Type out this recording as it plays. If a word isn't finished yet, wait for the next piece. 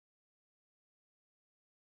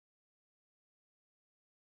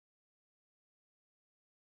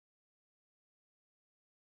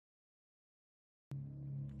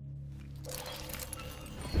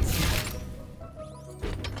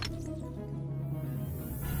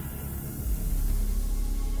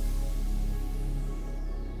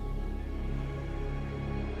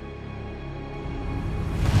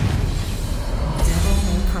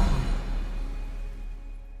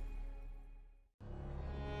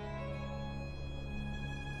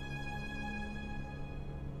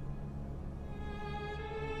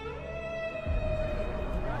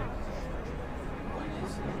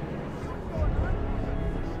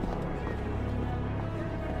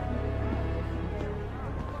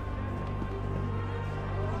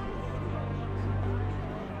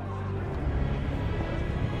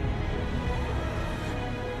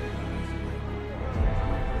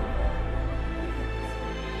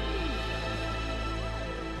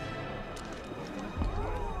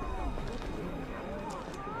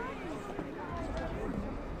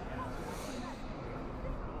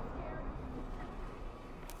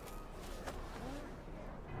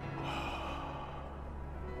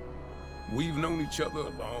We've known each other a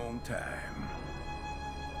long time.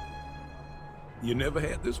 You never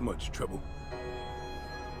had this much trouble.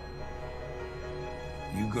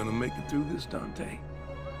 You gonna make it through this, Dante?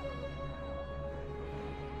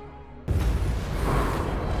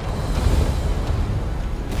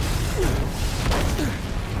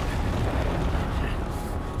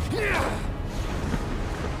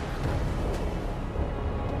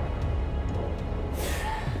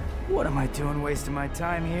 What am I doing wasting my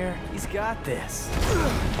time here? He's got this.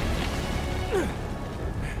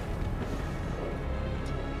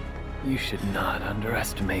 You should not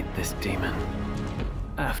underestimate this demon.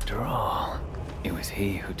 After all, it was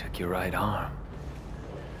he who took your right arm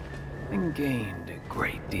and gained a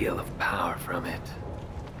great deal of power from it.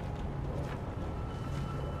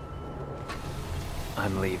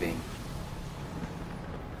 I'm leaving.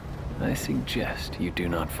 I suggest you do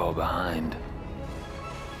not fall behind.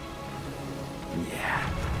 Yeah.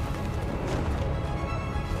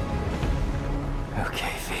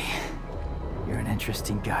 Okay, V. You're an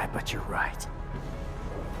interesting guy, but you're right.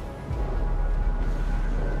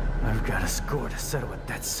 I've got a score to settle with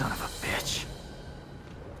that son of a bitch.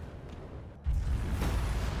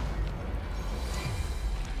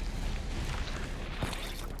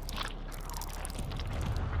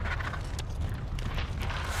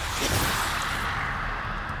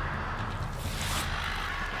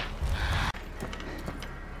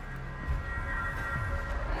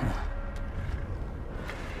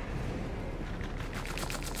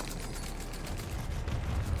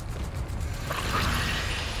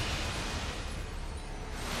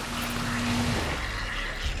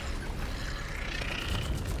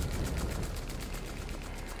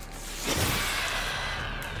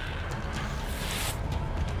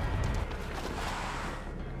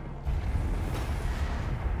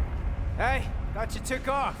 Hey, thought you took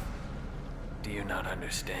off. Do you not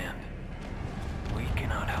understand? We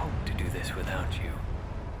cannot hope to do this without you.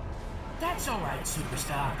 That's all right,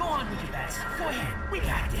 superstar. Go on with your best. Go ahead. We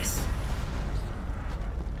got this.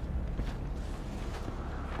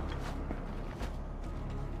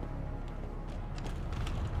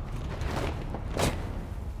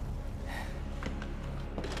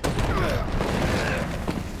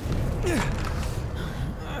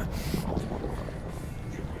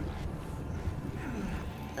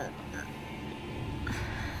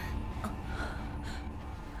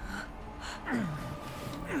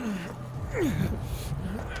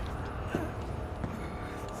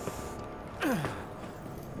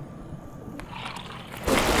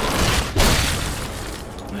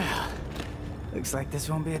 Looks like this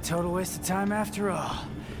won't be a total waste of time after all.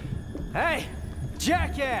 Hey,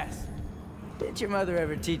 jackass! Did your mother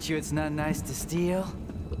ever teach you it's not nice to steal?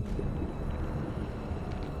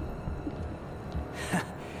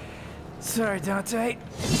 Sorry, Dante.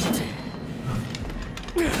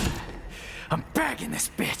 I'm bagging this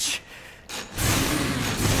bitch.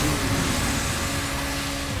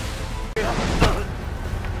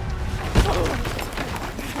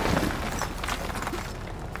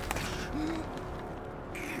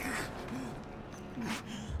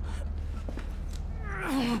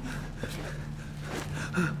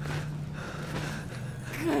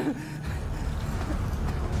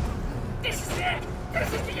 This is it!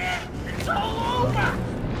 This is the end! It's all over!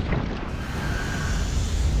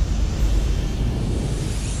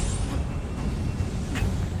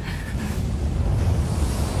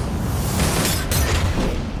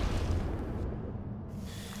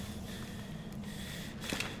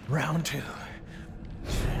 Round two.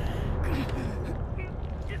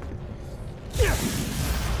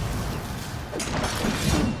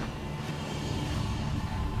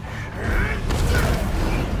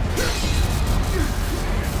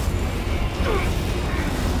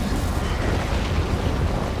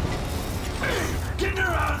 Get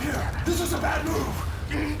her out of here! This is a bad move!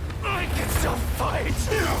 I can still fight!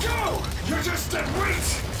 Go! You're just dead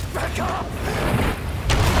weight! Back up!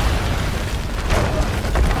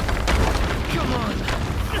 Come on!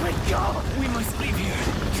 Let go! We must leave here.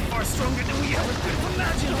 It's far stronger than we ever could have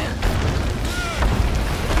imagined.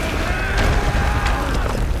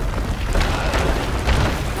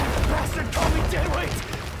 That bastard called me deadweight,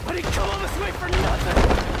 but he come all this way for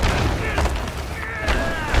nothing!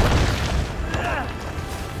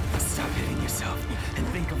 Stop hitting yourself and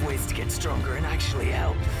think of ways to get stronger and actually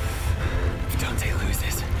help. If Dante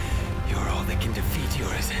loses, you're all that can defeat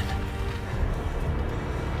Urizen.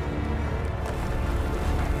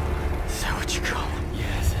 Is that what you call him?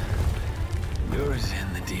 Yes.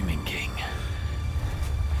 Urizen, the Demon King.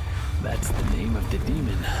 That's the name of the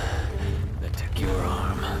demon that took your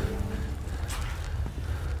arm.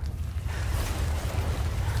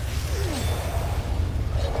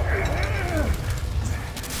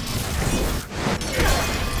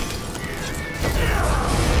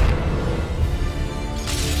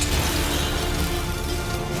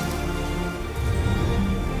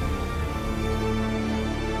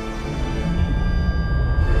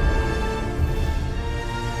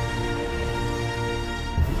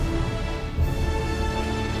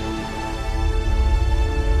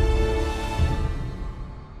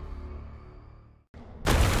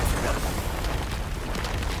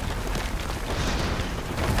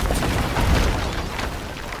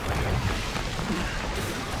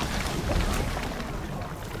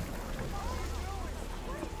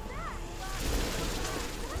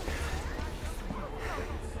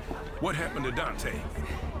 What happened to Dante?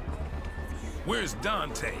 Where's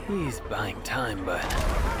Dante? He's buying time, but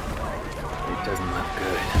it doesn't look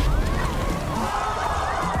good.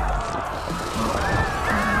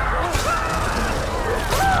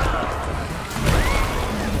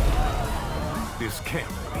 This can't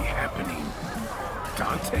be happening.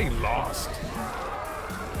 Dante lost.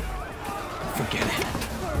 Forget it.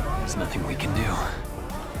 There's nothing we can do.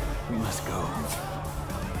 We must go.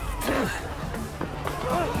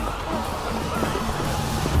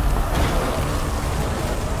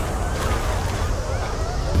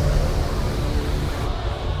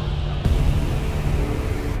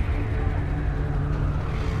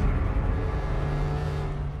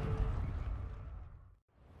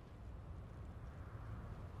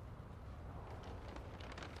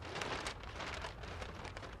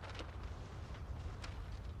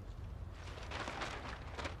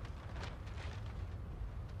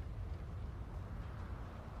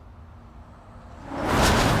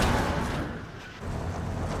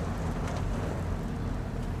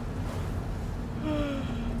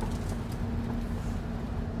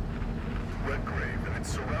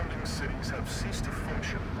 Surrounding cities have ceased to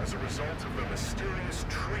function as a result of the mysterious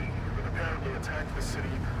tree that apparently attacked the city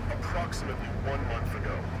approximately 1 month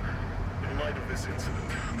ago. In light of this incident,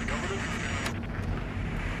 the government...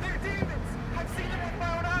 They're demons! I've seen them with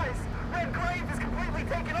my own eyes! Red Grave is completely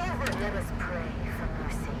taken over! Let us pray for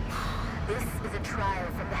mercy. This is a trial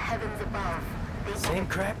from the heavens above. Same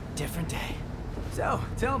crap, different day. So,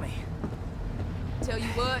 tell me, Tell you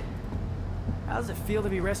what, how does it feel to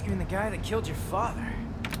be rescuing the guy that killed your father?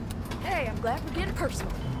 hey, I'm glad we're getting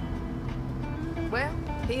personal. Well,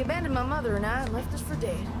 he abandoned my mother and I and left us for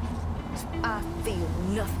dead. I feel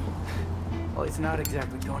nothing. Well, he's not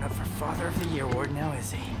exactly going up for Father of the Year award now,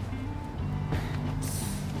 is he?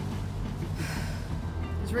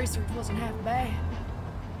 His research wasn't half bad.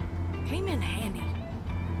 Came in handy.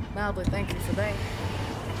 Mildly thank you for that.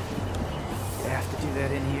 They have to do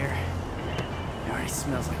that in here. It already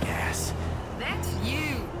smells like ass. That's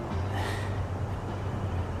you.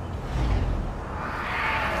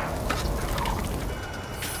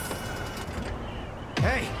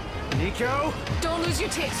 Hey, Nico! Don't lose your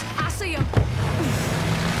tits. I see him.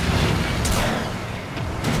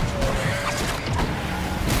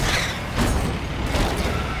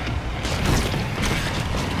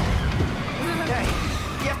 Hey,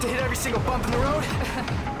 you have to hit every single bump in the road?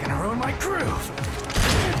 Gonna ruin my groove.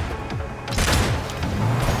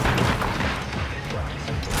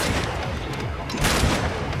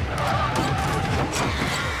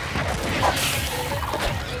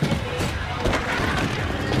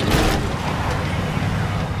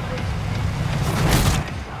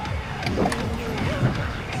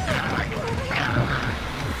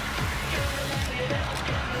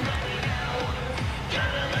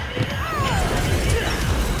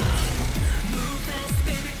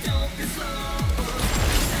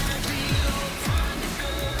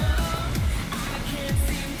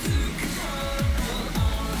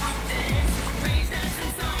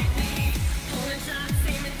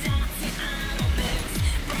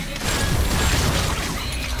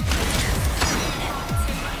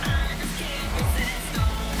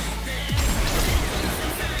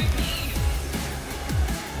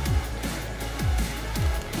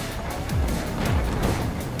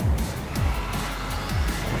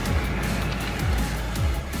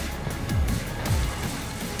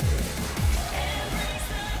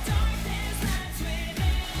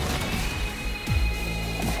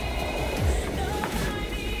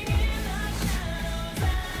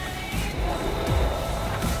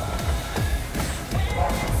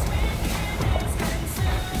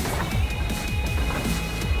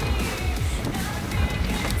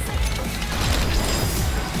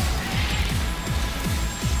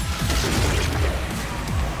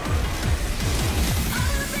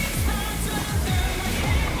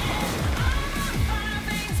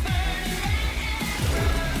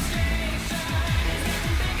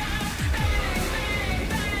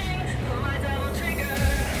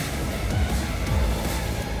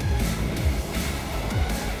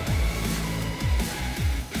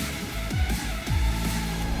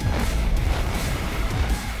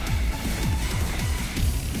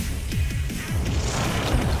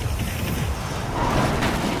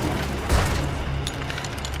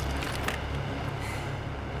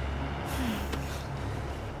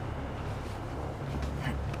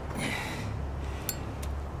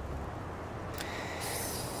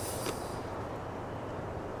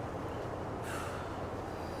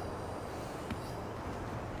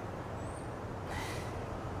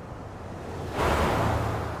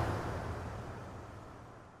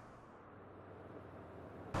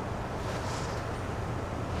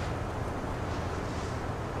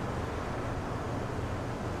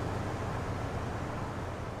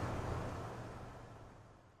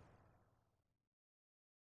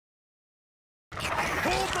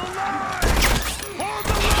 Hold the line! Hold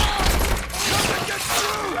the line! Nothing gets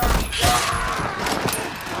through!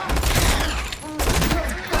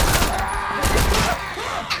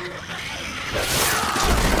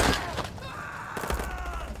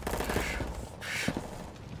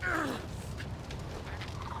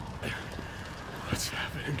 What's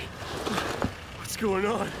happening? What's going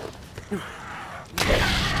on?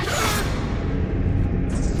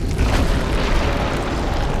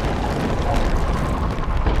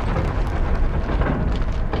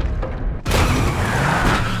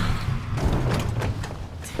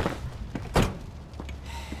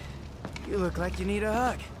 You look like you need a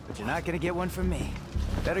hug, but you're not gonna get one from me.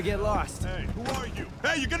 Better get lost. Hey, who are you?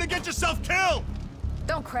 Hey, you're gonna get yourself killed!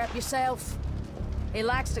 Don't crap yourself. He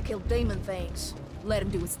likes to kill demon things. Let him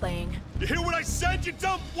do his thing. You hear what I said, you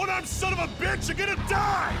dumb one-armed son of a bitch? You're gonna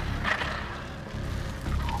die!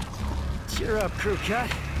 Cheer up, crew cut.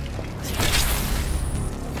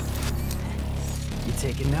 You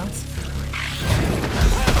taking notes?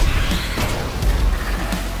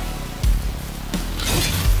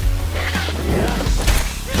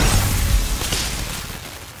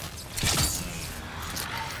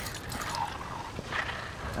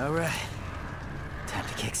 All right. Time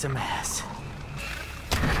to kick some ass.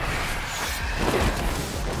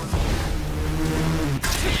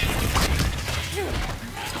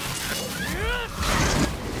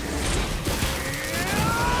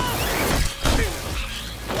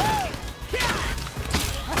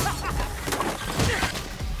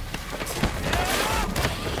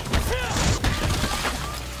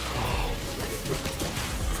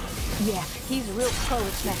 Yeah, he's a real pro at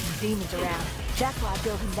smacking demons around. That's why I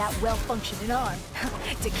built him that well-functioning arm.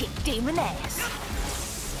 To kick demon ass.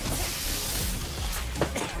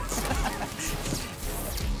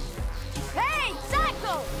 Hey,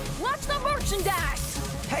 Psycho! Watch the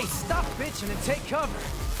merchandise! Hey, stop bitching and take cover.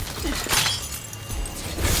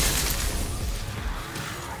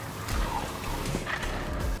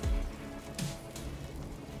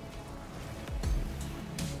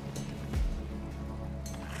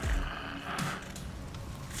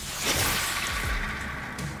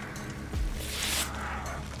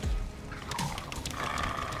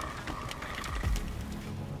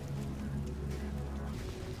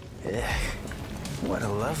 What a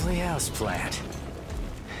lovely houseplant.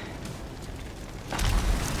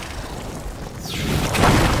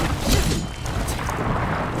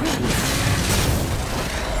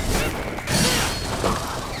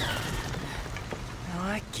 Now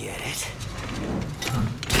I get it.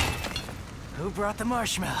 Who brought the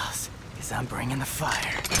marshmallows? 'Cause I'm bringing the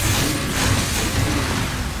fire.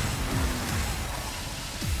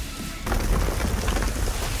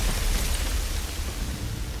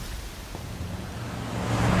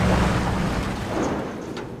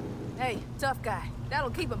 Tough guy. That'll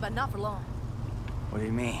keep him, but not for long. What do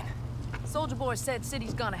you mean? Soldier Boy said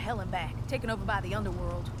city's gone to hell and back, taken over by the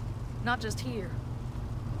underworld. Not just here,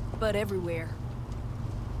 but everywhere.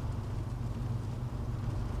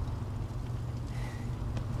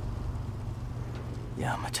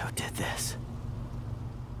 Yamato did this.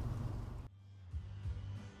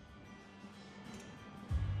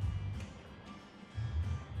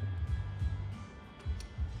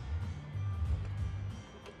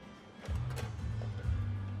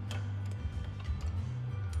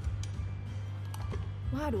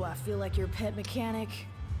 Why do I feel like your pet mechanic?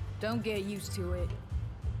 Don't get used to it.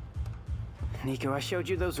 Nico, I showed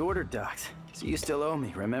you those order docs, so you still owe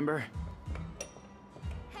me, remember?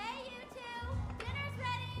 Hey, you two! Dinner's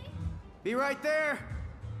ready! Be right there!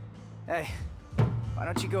 Hey, why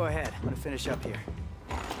don't you go ahead? I'm gonna finish up here.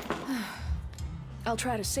 I'll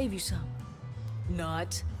try to save you some.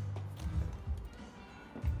 Not.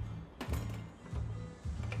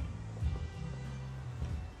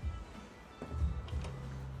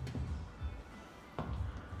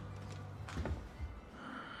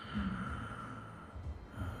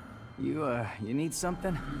 You need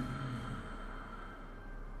something?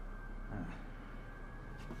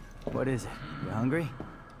 What is it? You hungry?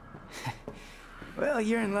 Well,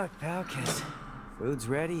 you're in luck, pal, 'cause food's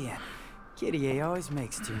ready and Kitty A always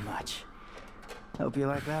makes too much. Hope you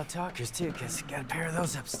like loud talkers, too, 'cause got a pair of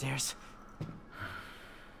those upstairs.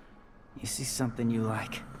 You see something you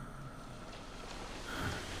like?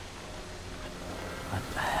 What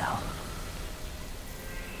the hell?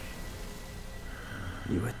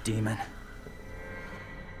 You a demon?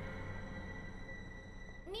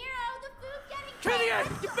 Nero, the food's getting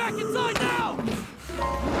Idiot! Get back inside now!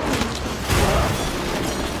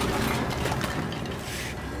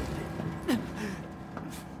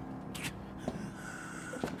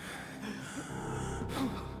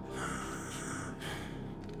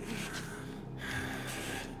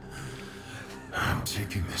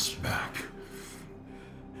 taking this back.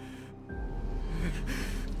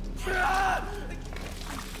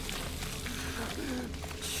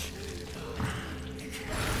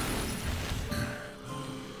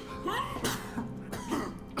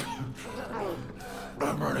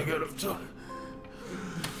 I'm running out of time.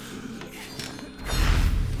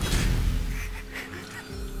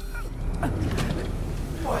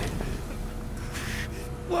 Wait.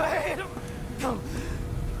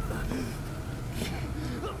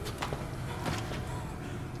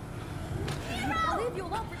 I'll leave you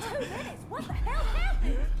alone for 2 minutes. What the hell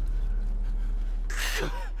happened?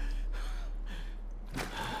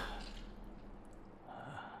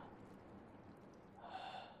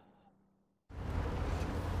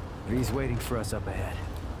 He's waiting for us up ahead.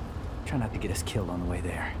 Try not to get us killed on the way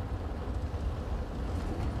there.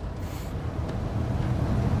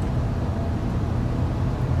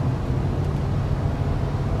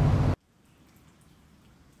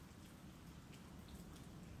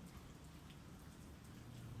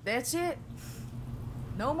 That's it.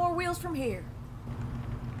 No more wheels from here.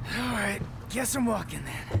 All right, guess I'm walking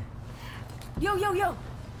then. Yo.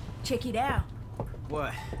 Check it out.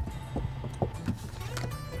 What?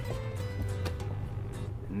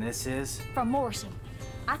 And this is? From Morrison.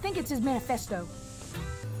 I think it's his manifesto.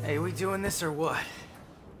 Hey, we doing this or what?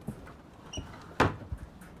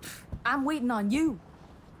 I'm waiting on you.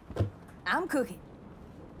 I'm cooking.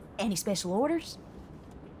 Any special orders?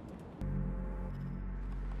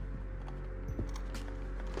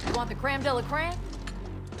 You want the creme de la creme?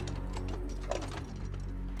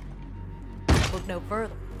 Look no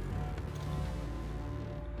further.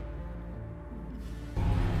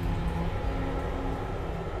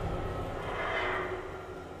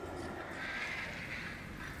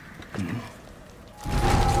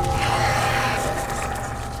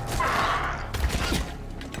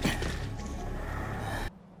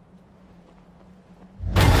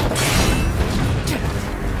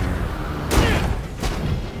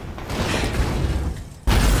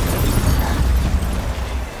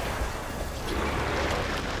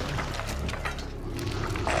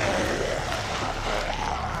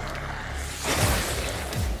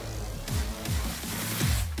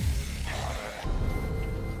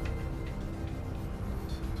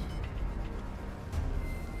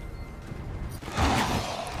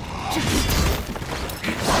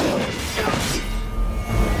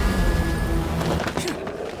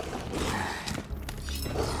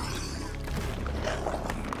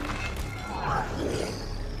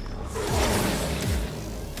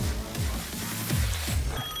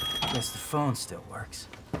 Guess the phone still works.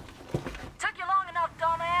 Took you long enough,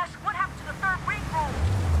 dumbass. What happened to the third ring room?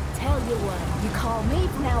 Tell you what, you call me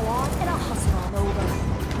from now on, and I'll hustle on over.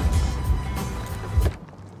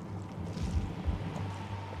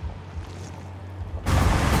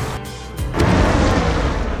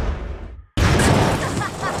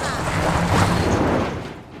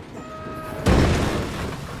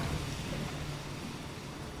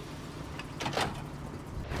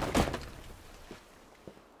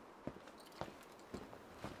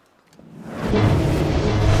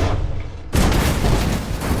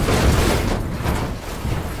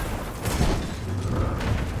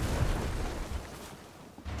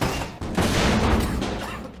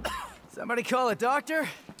 Somebody call a doctor?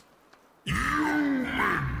 Human!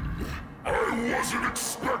 I wasn't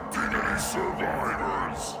expecting any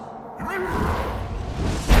survivors!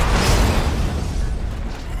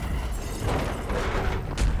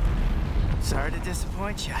 Sorry to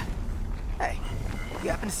disappoint you. Hey, you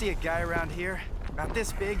happen to see a guy around here? About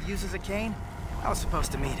this big, uses a cane? I was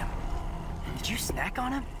supposed to meet him. Did you snack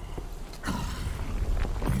on him?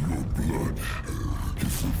 Your blood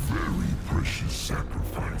is a very precious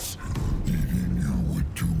sacrifice. Eating you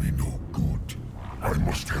would do me no good. I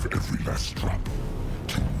must have every last drop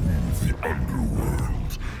to rule the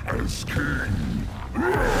underworld as king.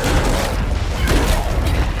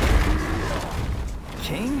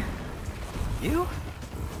 King? You?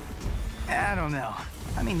 I don't know.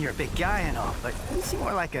 I mean, you're a big guy and all, but you seem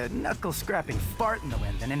more like a knuckle-scrapping fart in the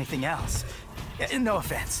wind than anything else. Yeah, no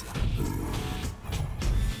offense.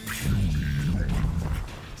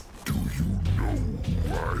 Do you know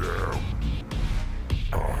who I am?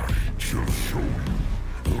 I shall show you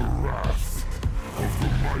the wrath of the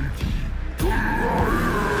mighty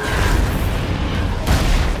Goliath!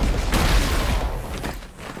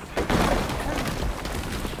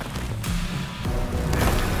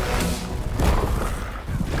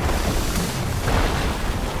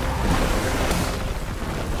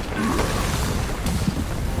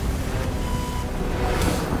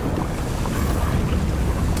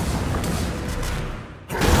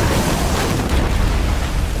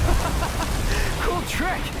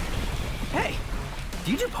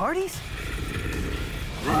 parties?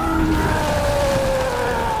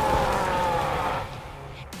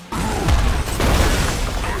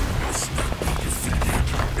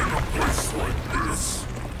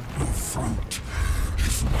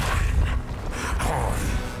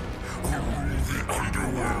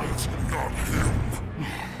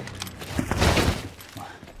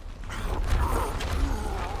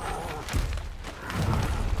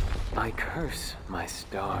 I curse my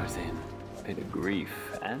stars in bit of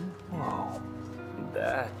grief and woe.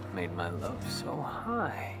 That made my love so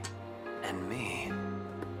high, and me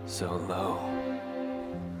so low.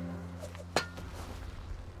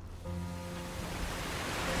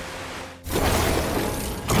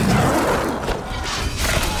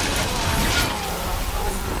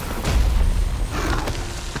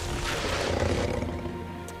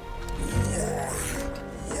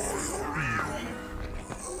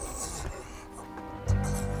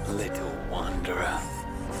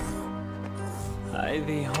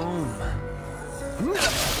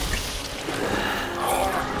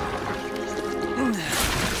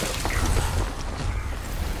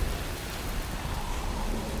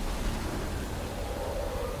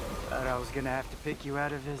 Gonna have to pick you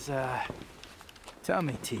out of his,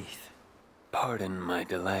 tummy teeth. Pardon my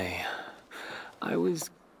delay. I was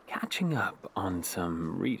catching up on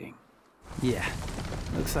some reading. Yeah,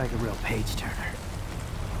 looks like a real page-turner.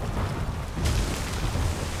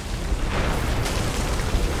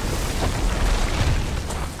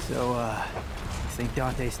 So, you think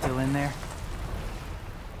Dante's still in there?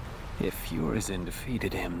 If Urizen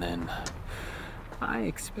defeated him, then I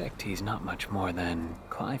expect he's not much more than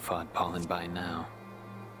Glyphod pollen by now.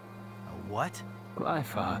 A what?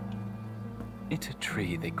 Glyphod. It's a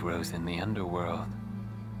tree that grows in the underworld.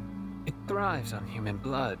 It thrives on human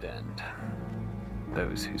blood, and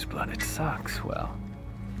those whose blood it sucks, well,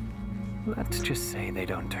 let's just say they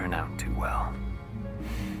don't turn out too well.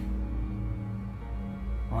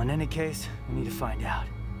 Well, in any case, we need to find out.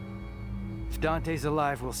 If Dante's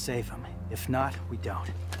alive, we'll save him. If not, we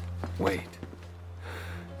don't. Wait.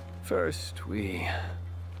 First, we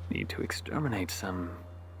need to exterminate some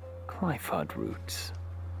Glyphod roots.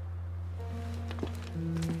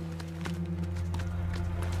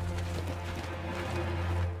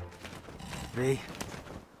 V,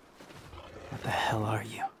 what the hell are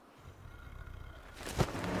you?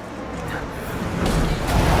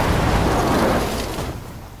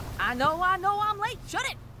 I know, I'm late. Shut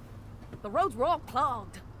it! The roads were all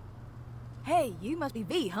clogged. Hey, you must be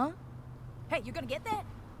V, huh? Hey, you gonna get that?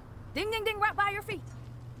 Ding, ding, ding, right by your feet.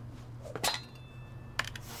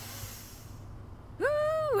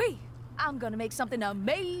 Ooh-wee! I'm gonna make something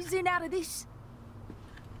amazing out of this.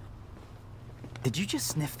 Did you just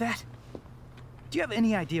sniff that? Do you have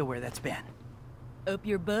any idea where that's been? Up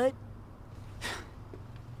your butt?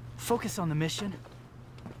 Focus on the mission.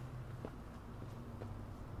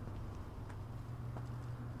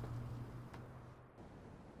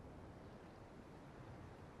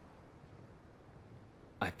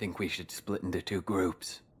 I think we should split into 2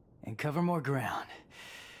 groups. And cover more ground.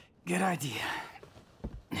 Good idea.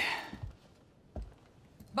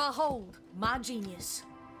 Behold, my genius.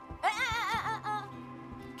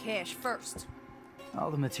 Cash first. All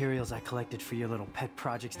the materials I collected for your little pet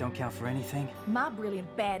projects don't count for anything. My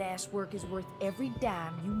brilliant badass work is worth every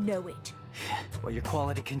dime, you know it. Well, your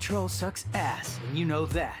quality control sucks ass, and you know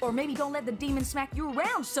that. Or maybe don't let the demon smack you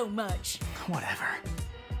around so much. Whatever.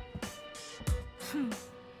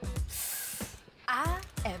 I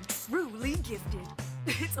am truly gifted.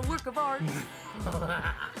 It's a work of art.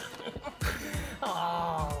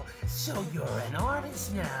 Oh, so you're an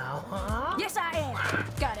artist now, huh? Yes, I am.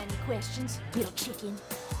 Got any questions, little chicken?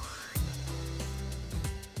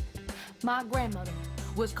 My grandmother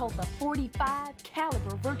was called the 45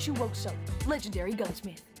 caliber virtuoso, legendary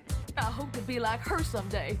gunsmith. I hope to be like her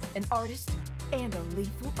someday, an artist and a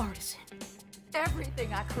lethal artisan.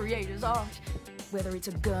 Everything I create is art, whether it's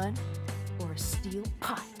a gun or a steel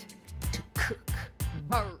pot to cook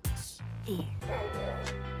birds in.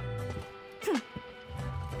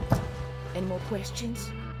 Any more questions?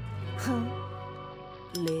 Huh?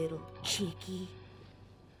 Little chickie.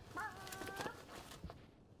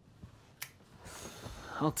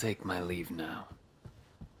 I'll take my leave now.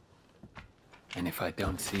 And if I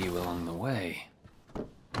don't see you along the way,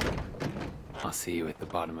 I'll see you at the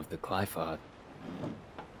bottom of the Glyphod.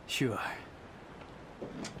 Sure.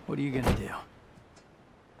 What are you gonna do?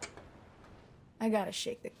 I gotta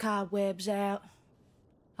shake the cobwebs out.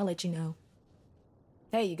 I'll let you know.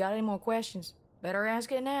 Hey, you got any more questions? Better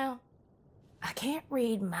ask it now. I can't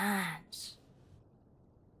read minds.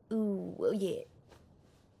 Ooh, well, yeah.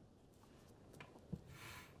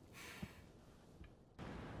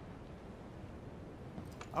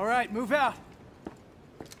 All right, move out.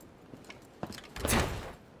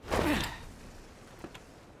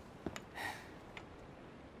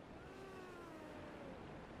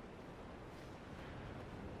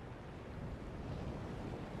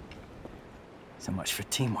 So much for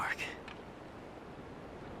teamwork.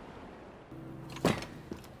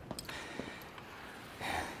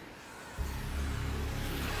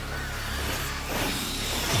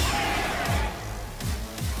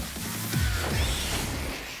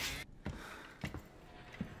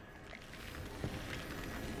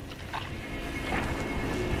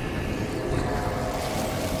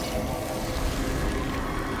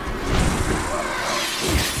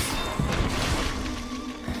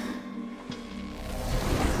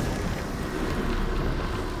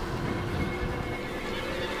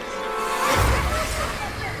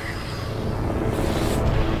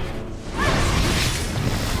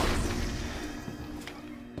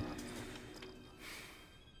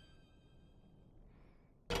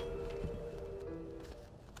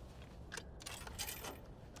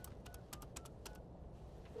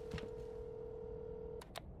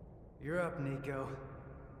 You're up, Nico.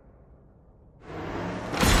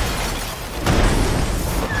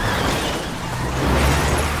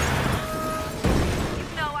 You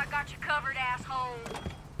know I got you covered, asshole.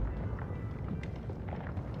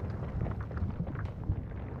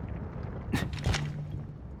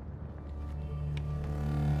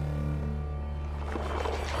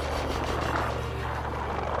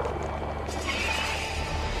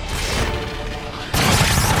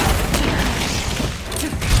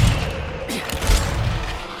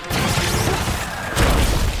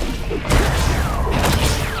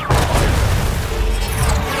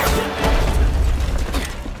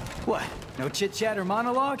 No chit-chat or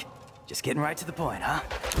monologue? Just getting right to the point, huh?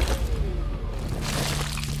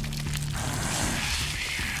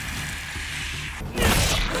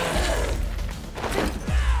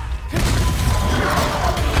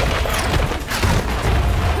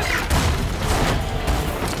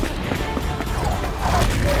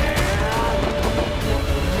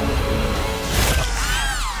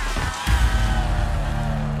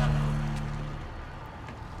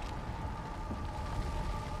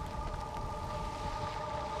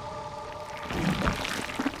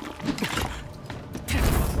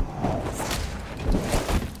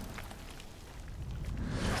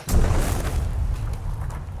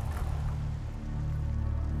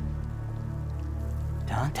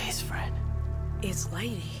 Dante's friend. It's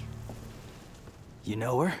Lady. You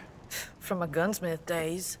know her? From my gunsmith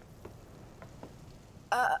days.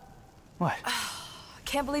 What?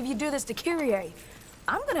 Can't believe you do this to Kyrie.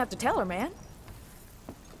 I'm gonna have to tell her, man.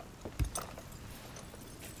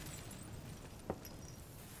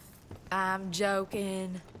 I'm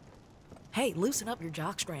joking. Hey, loosen up your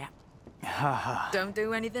jockstrap. Haha. Don't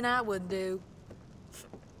do anything I wouldn't do.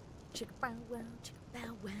 Chicka bow wow, chicka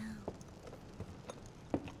bow wow.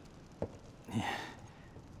 Yeah.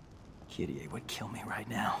 Kyrie would kill me right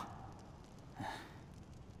now.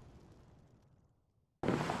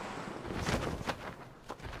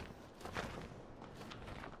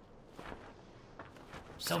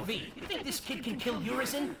 So, V, you think this kid can kill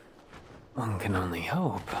Urizen? One can only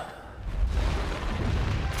hope.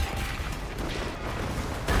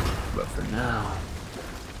 But for now,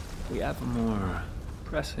 we have a more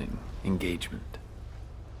pressing engagement.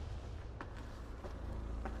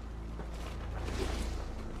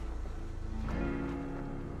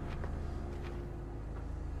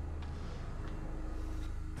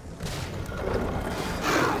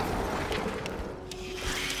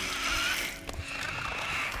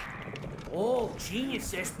 Genius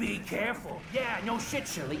says be careful. Yeah, no shit,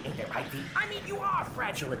 Shirley. Ain't that right, V? I mean, you are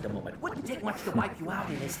fragile at the moment. Wouldn't take much to wipe you out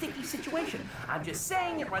in a sticky situation. I'm just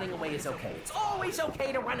saying that running away is okay. It's always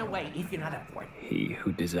okay to run away if you're not up for it. He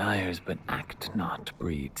who desires but act not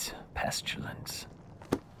breeds pestilence.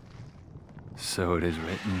 So it is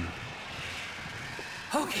written.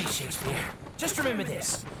 Okay, Shakespeare. Just remember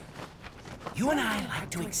this. You and I like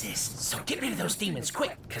to exist, so get rid of those demons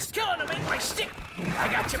quick, cause killing them ain't my stick.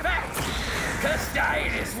 I got your back, cause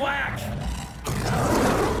dying is whack.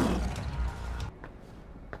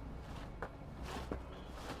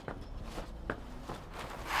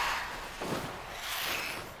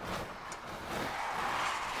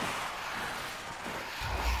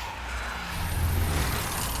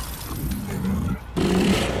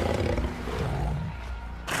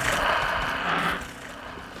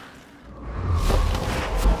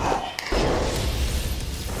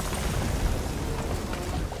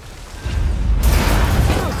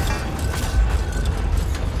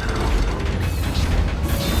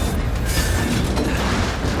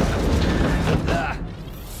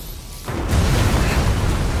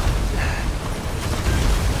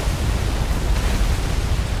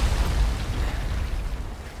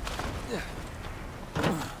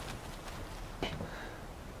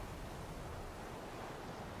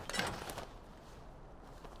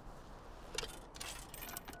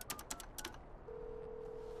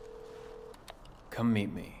 come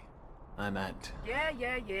meet me. I'm at... Yeah.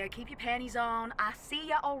 Keep your panties on. I see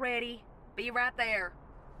ya already. Be right there.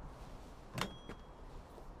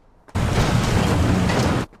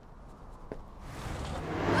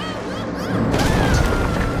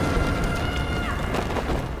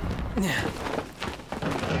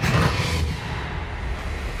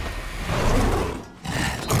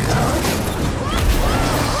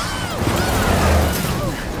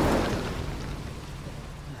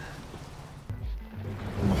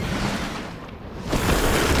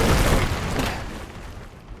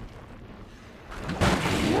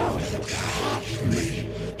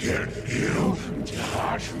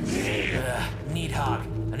 Needhog.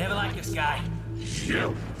 I never liked this guy.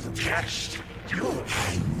 You catched you.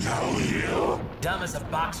 I know you. Dumb as a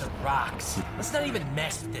box of rocks. Let's not even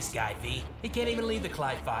mess with this guy, V. He can't even leave the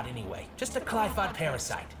Clyphod anyway. Just a Clyphod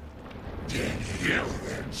parasite. Did you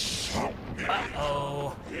insult me?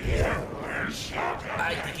 Uh-oh. You insult me.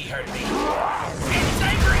 I think he hurt me. And he's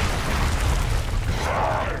angry!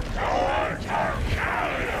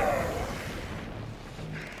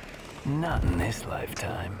 Not in this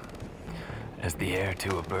lifetime. As the air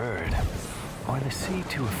to a bird, or the sea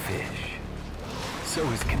to a fish, so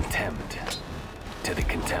is contempt to the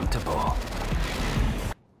contemptible.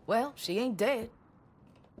 Well, she ain't dead.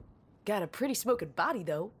 Got a pretty smoking body,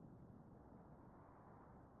 though.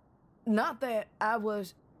 Not that I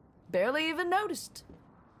was barely even noticed.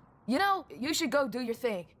 You know, you should go do your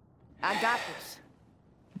thing. I got this.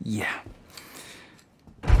 Yeah.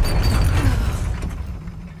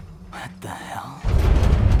 What the hell?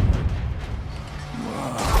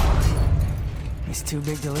 Whoa. He's too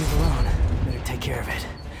big to leave alone. Better take care of it.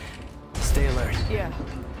 Stay alert. Yeah.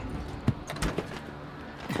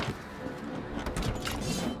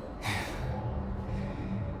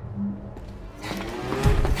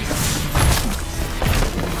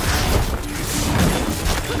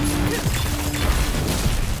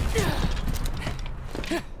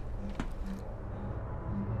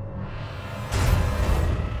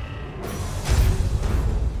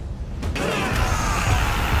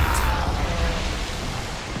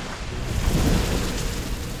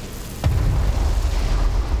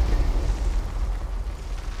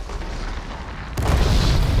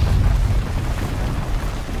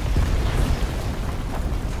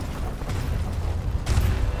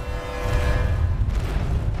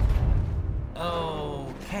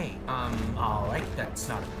 That's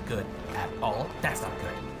not good at all. That's not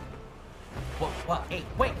good. What? Hey,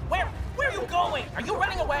 wait, where are you going? Are you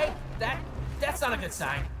running away? That's not a good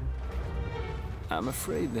sign. I'm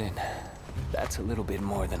afraid then, that's a little bit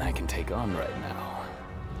more than I can take on right now.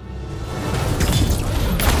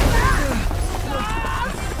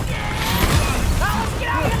 Get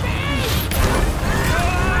out of me!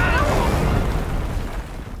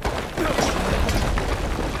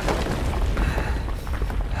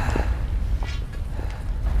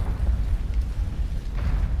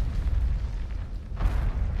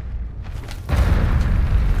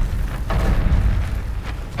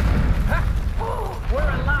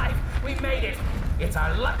 It's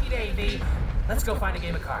our lucky day, V. Let's go find a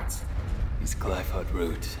game of cards. These Glyphod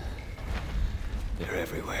roots, they're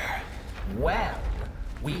everywhere. Well,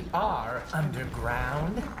 we are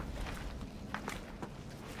underground.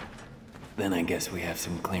 Then I guess we have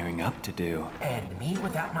some clearing up to do. And me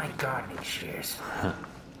without my gardening shears.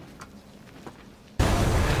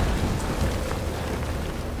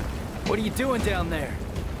 What are you doing down there?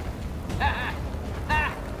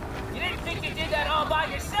 You didn't think you did that all by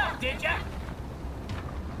yourself, did ya?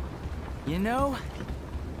 You know,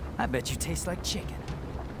 I bet you taste like chicken.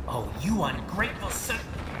 Oh, you ungrateful son...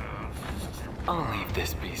 I'll leave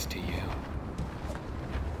this beast to you.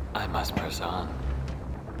 I must press on.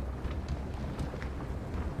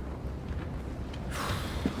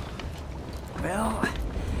 Well,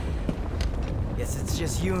 guess it's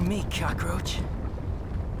just you and me, cockroach.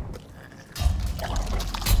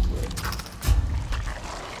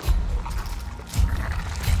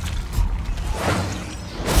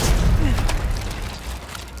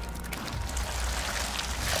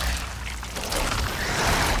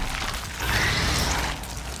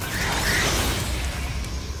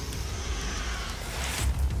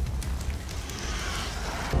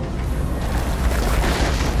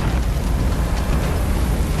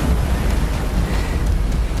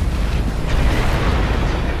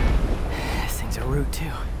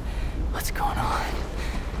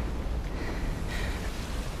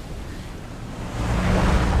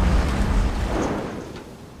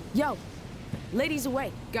 Yo, ladies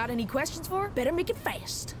away. Got any questions for her? Better make it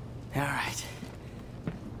fast. All right.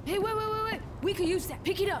 Hey, wait. We could use that.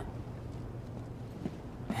 Pick it up.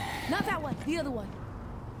 Not that one, the other one.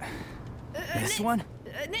 This one?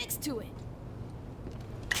 Next to it.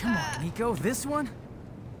 Come on, Nico, this one?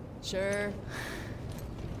 Sure.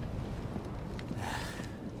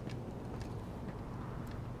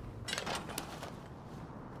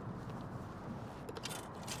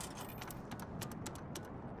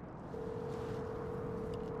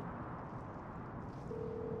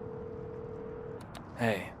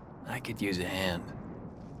 Hey, I could use a hand.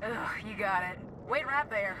 Ugh, you got it. Wait right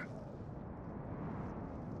there.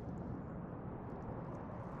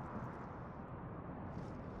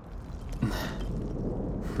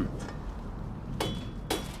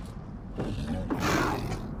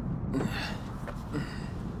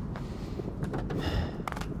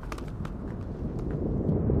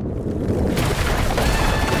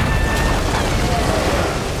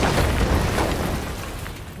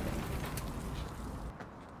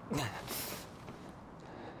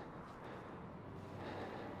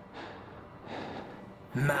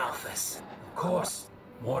 Malthus. Of course.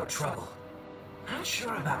 More trouble. Not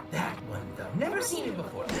sure about that one, though. Never seen it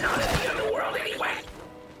before. Not in the underworld, anyway.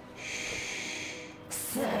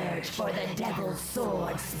 Search for the Devil's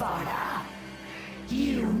Sword, Sparta.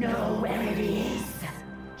 You know where it is.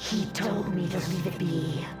 He told me to leave it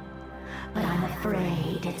be. But I'm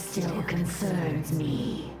afraid it still concerns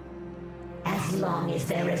me. As long as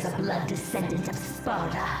there is a blood descendant of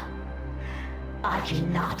Sparta, I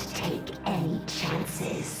cannot take any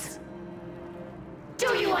chances. Do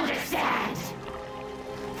you understand?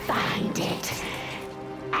 Find it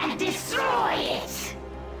and destroy it.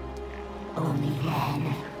 Only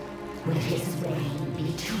then will his reign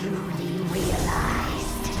be truly realized.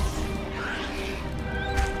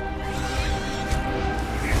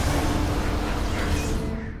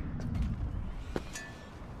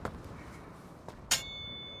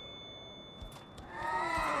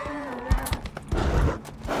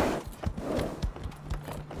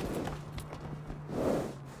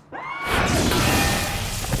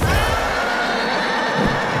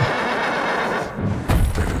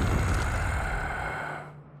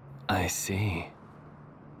 I see.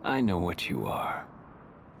 I know what you are.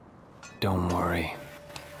 Don't worry.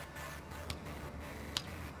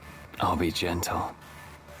 I'll be gentle.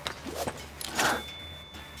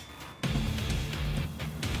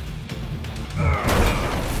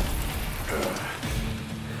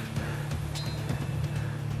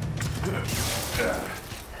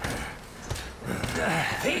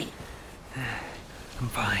 Hey! I'm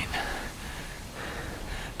fine.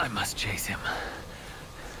 I must chase him.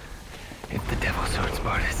 If the Devil's Sword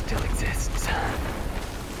Sparta still exists,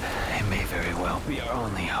 it may very well be our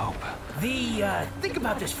only hope. Think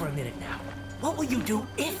about this for a minute now. What will you do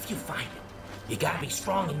if you find it? You gotta be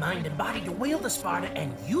strong in mind and body to wield the Sparta,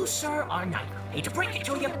 and you, sir, are neither. Hate to break it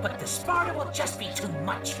to you, but the Sparta will just be too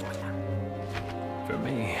much for you. For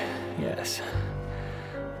me, yes.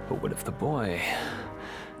 But what if the boy,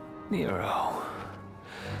 Nero...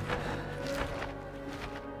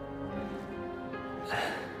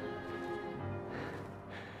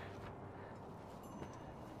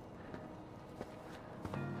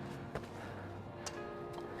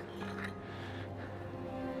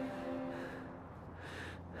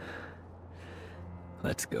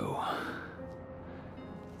 Let's go.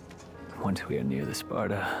 Once we are near the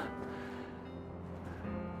Sparta,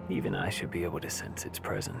 even I should be able to sense its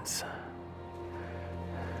presence.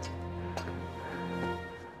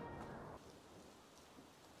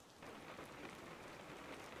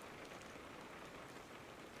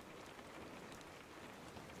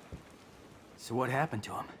 So what happened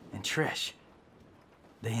to him? And Trish?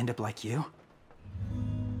 They end up like you?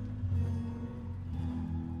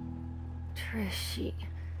 Trish,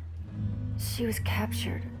 she was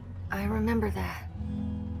captured. I remember that.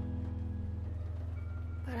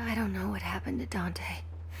 But I don't know what happened to Dante.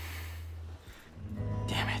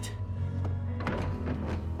 Damn it.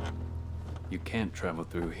 You can't travel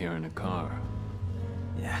through here in a car.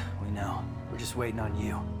 Yeah, we know. We're just waiting on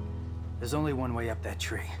you. There's only one way up that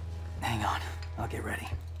tree. Hang on, I'll get ready.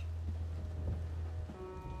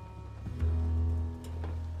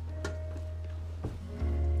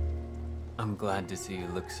 I'm glad to see you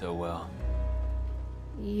look so well.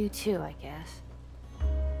 You too, I guess.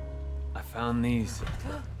 I found these.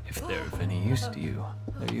 If they're of any use to you,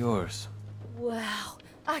 they're yours. Wow,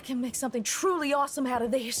 I can make something truly awesome out of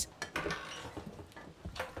these.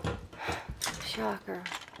 Shocker.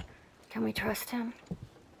 Can we trust him?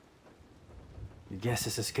 Your guess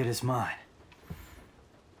is as good as mine.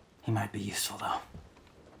 He might be useful, though.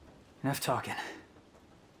 Enough talking.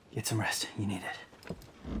 Get some rest. You need it.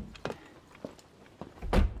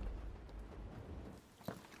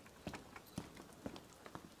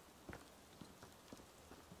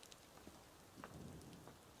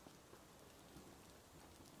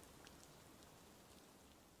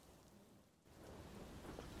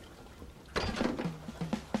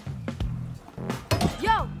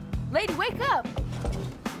 Lady, wake up!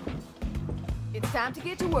 It's time to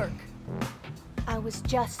get to work. I was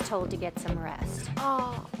just told to get some rest.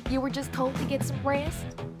 Oh, you were just told to get some rest?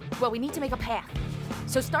 Well, we need to make a path.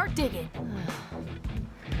 So start digging.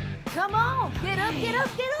 Come on, get up, get up,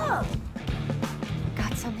 get up!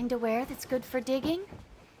 Got something to wear that's good for digging?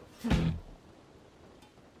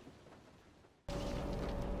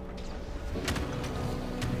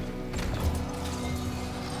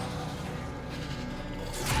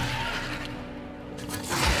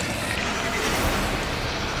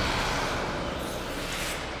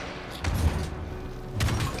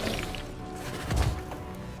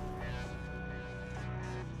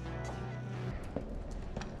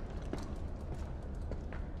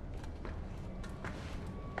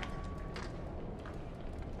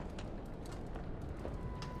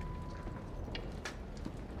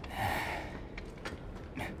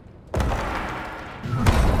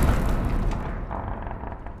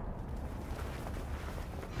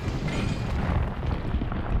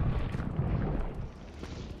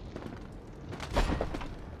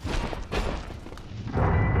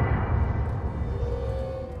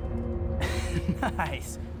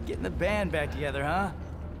 Nice. Getting the band back together, huh?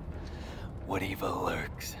 What evil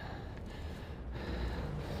lurks?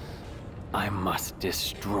 I must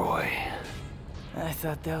destroy. I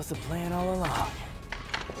thought that was the plan all along.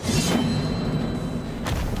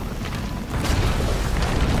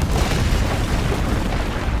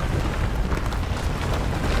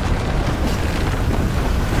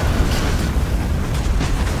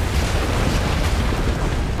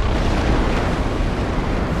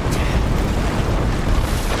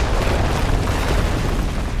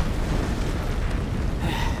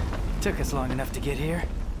 Took us long enough to get here.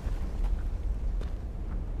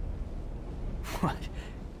 What?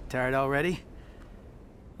 Tired already?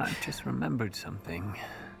 I just remembered something.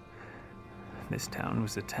 This town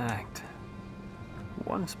was attacked.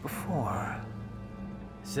 Once before.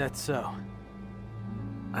 Is that so?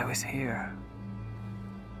 I was here.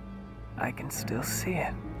 I can still see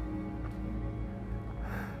it.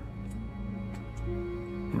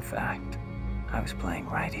 In fact, I was playing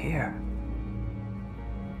right here.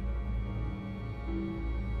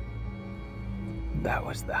 That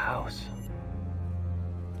was the house.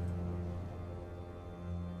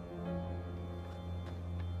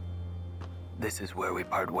 This is where we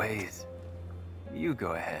part ways. You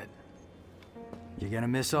go ahead. You're gonna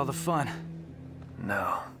miss all the fun.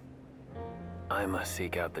 No. I must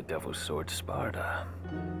seek out the Devil's Sword Sparta.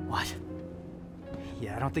 What?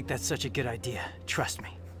 Yeah, I don't think that's such a good idea. Trust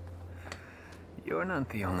me. You're not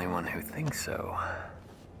the only one who thinks so.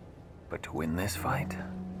 But to win this fight,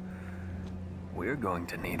 we're going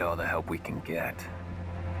to need all the help we can get.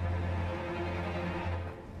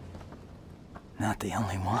 Not the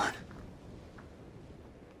only one.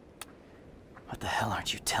 What the hell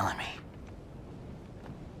aren't you telling me?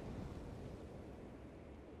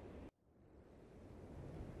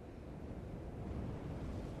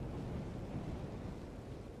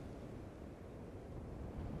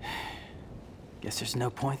 Guess there's no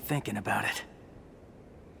point thinking about it.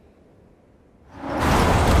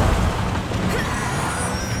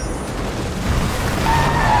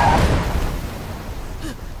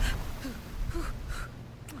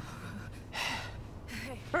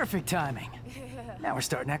 Perfect timing. Now we're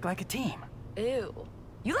starting to act like a team. Ew.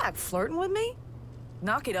 You like flirting with me?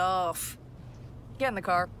 Knock it off. Get in the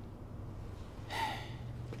car.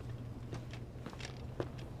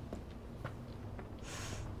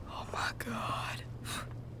 Oh my God.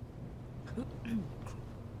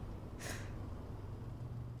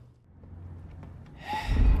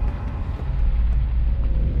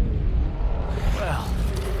 Well,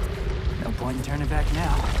 no point in turning back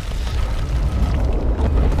now.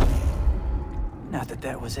 Not that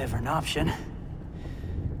that was ever an option.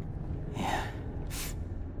 Yeah.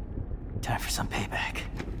 Time for some payback.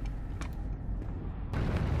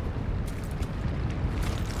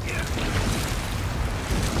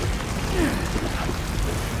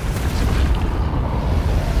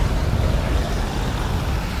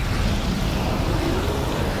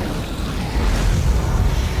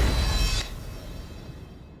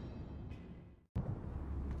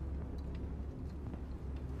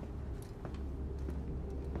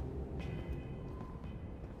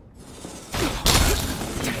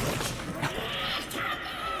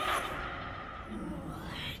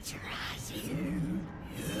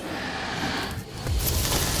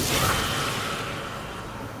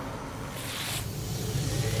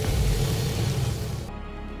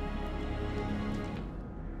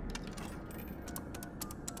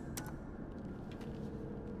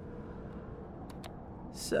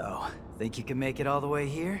 So, think you can make it all the way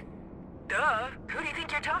here? Duh. Who do you think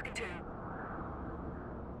you're talking to?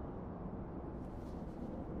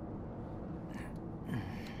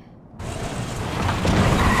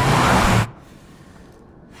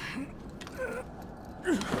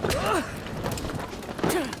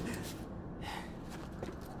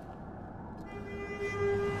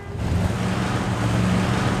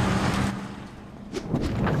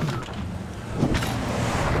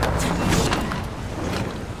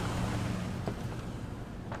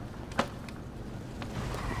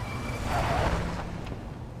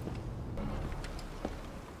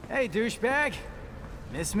 Hey, douchebag.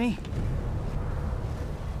 Miss me?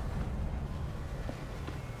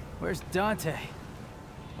 Where's Dante?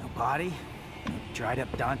 No body? No dried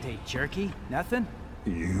up Dante jerky? Nothing?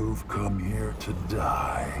 You've come here to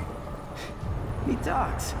die. He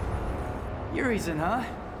talks. Your reason, huh?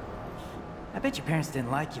 I bet your parents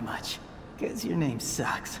didn't like you much, 'cause your name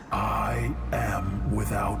sucks. I am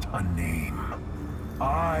without a name.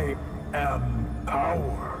 I am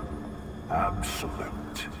power.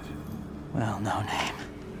 Absolute. Well, no name.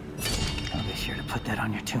 I'll be sure to put that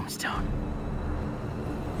on your tombstone.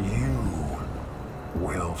 You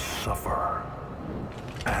will suffer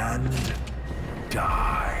and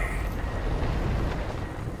die.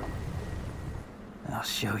 I'll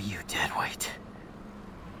show you, deadweight.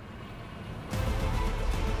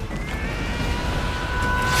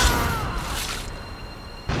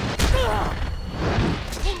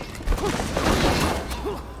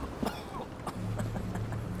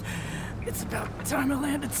 It's about time I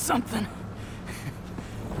landed something.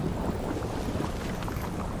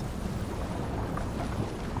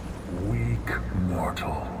 Weak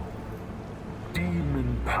mortal.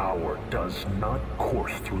 Demon power does not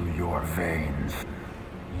course through your veins,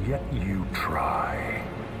 yet you try.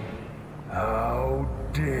 How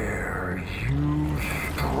dare you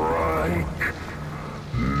strike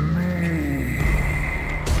me?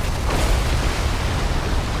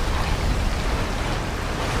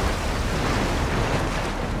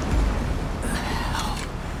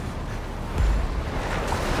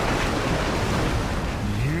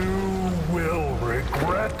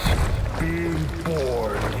 Being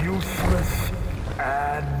born useless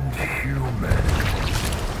and human.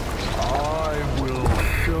 I will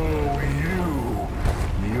show you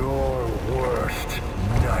your worst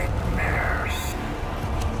nightmares.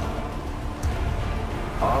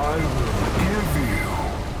 I will give you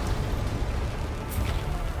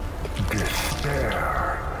despair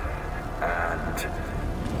and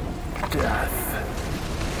death.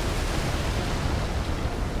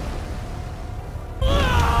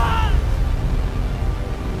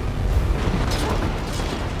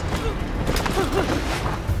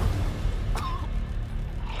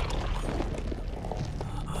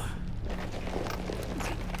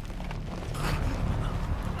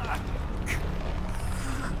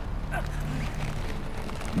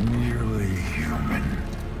 Merely human,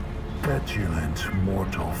 petulant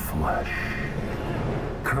mortal flesh.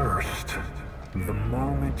 Cursed the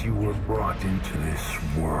moment you were brought into this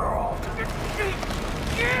world.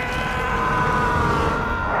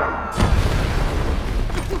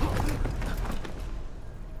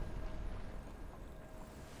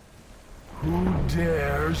 Who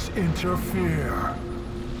dares interfere?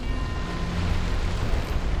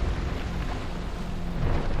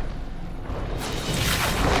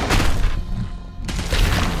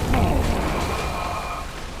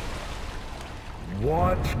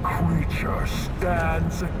 What creature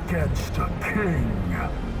stands against a king?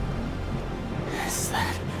 Is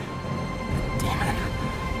that a demon?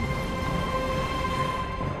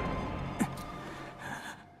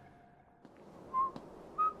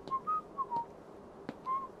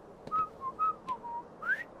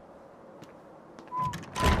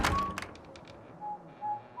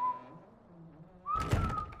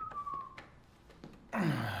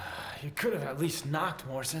 You could have at least knocked,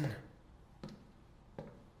 Morrison.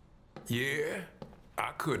 Yeah,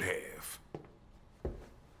 I could have.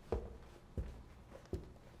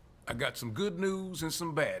 I got some good news and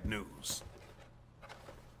some bad news.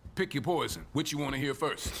 Pick your poison. Which you want to hear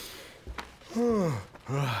first?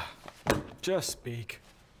 Just speak.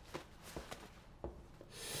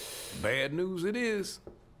 Bad news it is.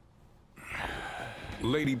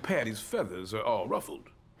 Lady Patty's feathers are all ruffled.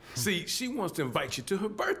 See, she wants to invite you to her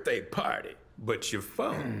birthday party, but your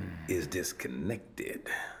phone is disconnected.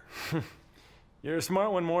 You're a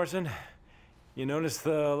smart one, Morrison. You noticed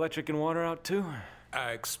the electric and water out too?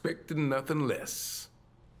 I expected nothing less.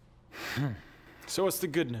 So what's the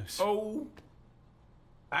good news? Oh,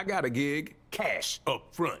 I got a gig. Cash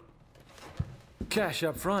up front. Cash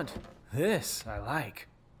up front. This I like.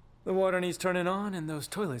 The water needs turning on, and those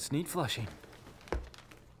toilets need flushing.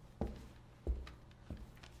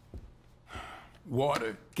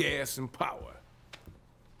 Water, gas, and power.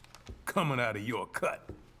 Coming out of your cut.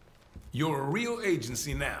 You're a real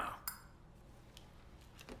agency now.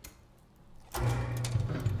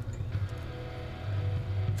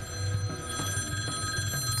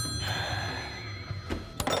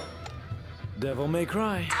 Devil may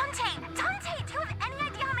cry. Dante, do you have any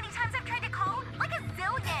idea how many times I've tried to call? Like a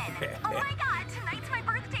zillion. Oh my god, tonight's my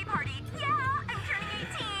birthday party. Yeah, I'm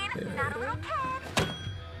turning 18. Not a little kid.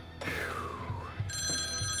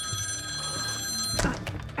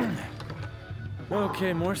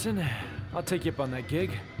 Okay, Morrison, I'll take you up on that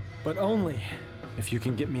gig, but only if you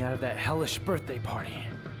can get me out of that hellish birthday party.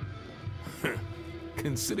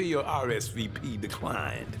 Consider your RSVP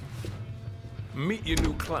declined. Meet your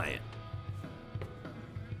new client.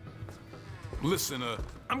 Listen,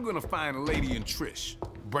 I'm gonna find a lady and Trish.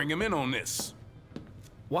 Bring him in on this.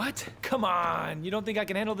 What? Come on, you don't think I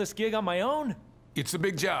can handle this gig on my own? It's a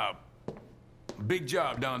big job. Big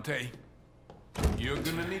job, Dante. You're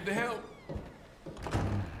gonna need the help.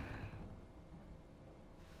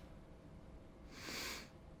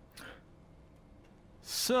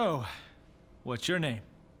 So, what's your name?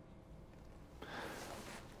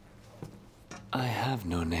 I have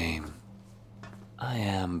no name. I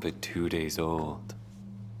am but 2 days old.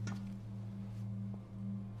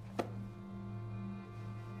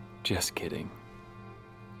 Just kidding.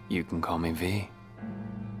 You can call me V.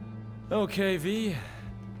 Okay, V.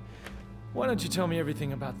 Why don't you tell me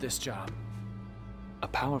everything about this job? A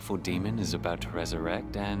powerful demon is about to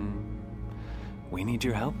resurrect, and we need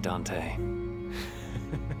your help, Dante.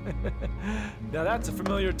 Now that's a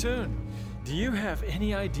familiar tune. Do you have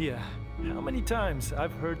any idea how many times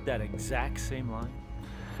I've heard that exact same line?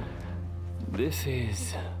 This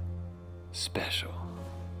is special.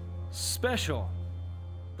 Special?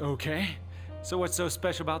 Okay. So what's so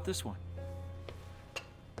special about this one?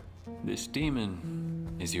 This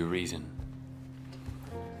demon is your reason.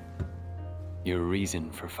 Your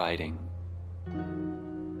reason for fighting.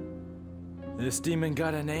 This demon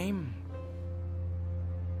got a name?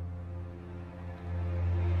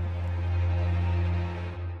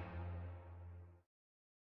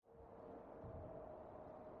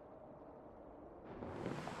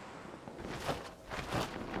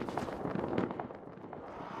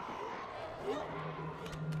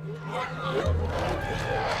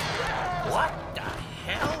 What the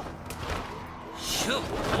hell? Shoot.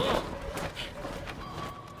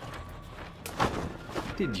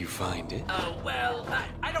 Did you find it? Oh, well,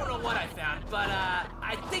 I don't know what I found, but,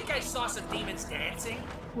 I think I saw some demons dancing.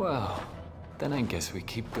 Well, then I guess we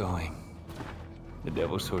keep going. The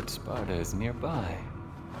Devil's Sword Sparta is nearby.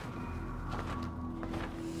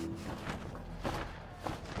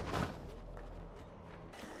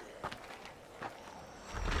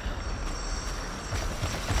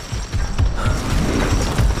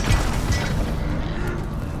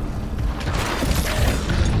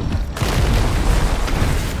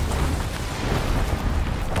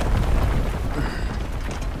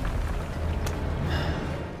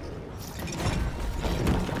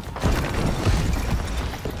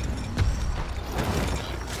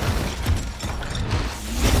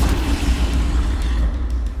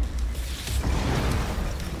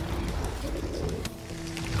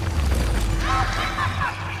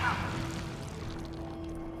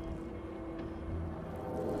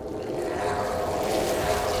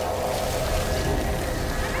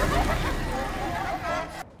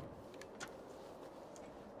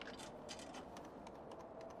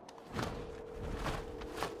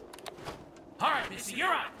 Missy,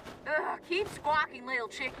 you're on. Keep squawking, little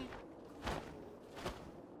chickie.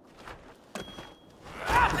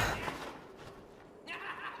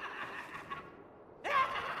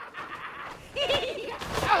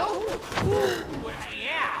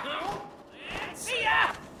 Yeah. See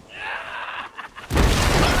ya.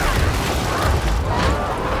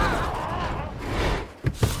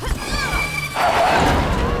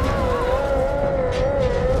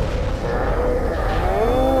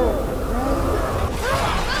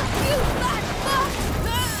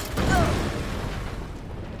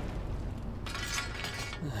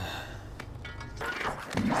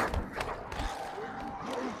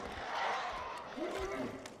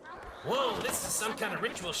 Whoa, this is some kind of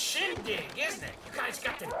ritual shindig, isn't it? You guys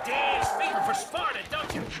got the dance fever for Sparta,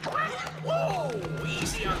 don't you? Whoa,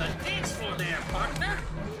 easy on the dance floor there, partner.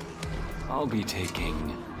 I'll be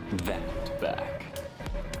taking that back.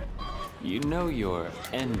 You know your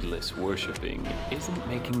endless worshipping isn't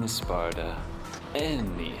making the Sparta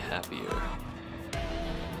any happier.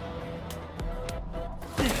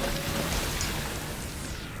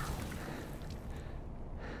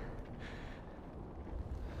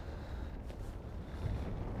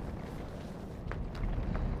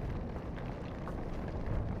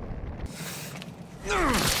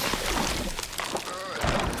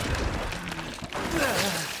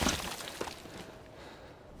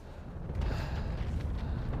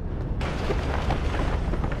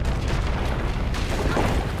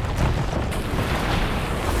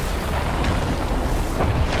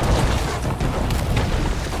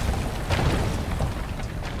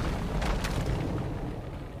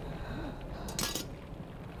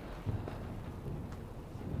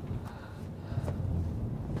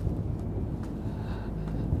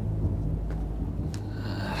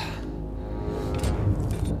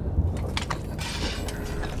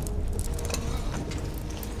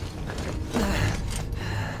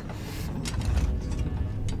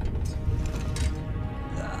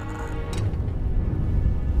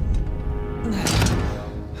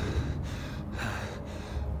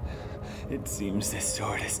 It seems this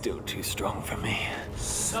sword is still too strong for me.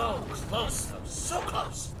 So close, though. So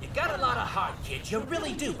close. You got a lot of heart, kid. You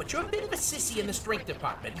really do, but you're a bit of a sissy in the strength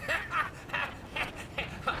department.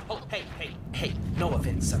 Oh, hey. No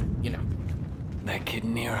offense, you know. That kid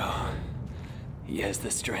Nero, he has the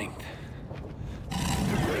strength.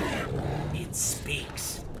 It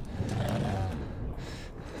speaks.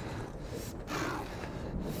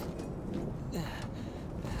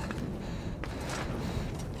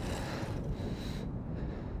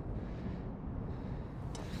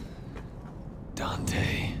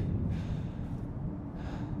 Dante.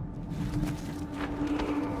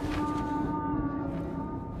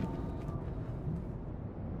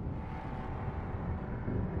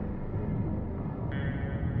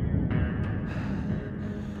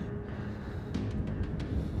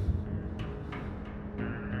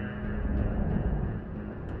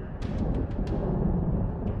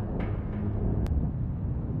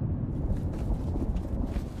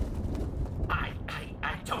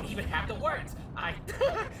 I don't even have the words.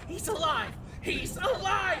 He's alive! He's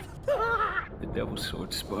alive! The Devil's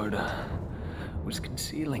Sword Sparta was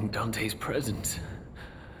concealing Dante's presence.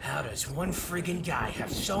 How does one friggin' guy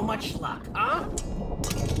have so much luck, huh?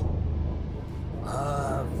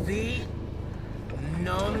 V?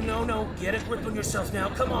 No. Get a grip on yourself now,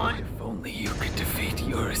 come on. If only you could defeat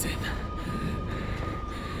Urizen.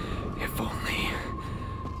 If only...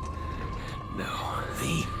 No.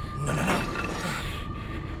 V? No.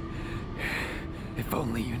 If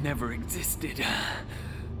only you never existed.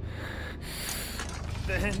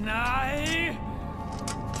 Then I...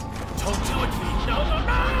 Don't do it, V! No!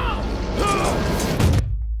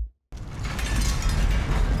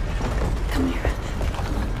 Come here.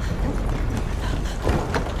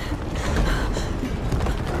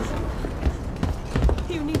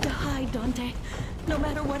 You need to hide, Dante. No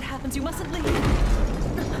matter what happens, you mustn't leave.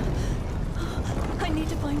 I need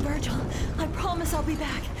to find Virgil. I promise I'll be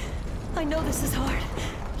back. I know this is hard.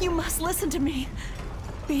 You must listen to me.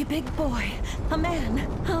 Be a big boy. A man,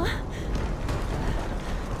 huh?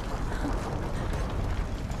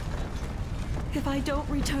 If I don't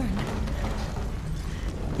return,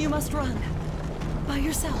 you must run. By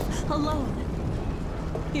yourself, alone.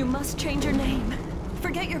 You must change your name.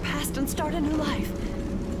 Forget your past and start a new life.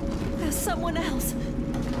 As someone else.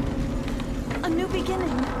 A new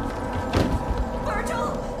beginning.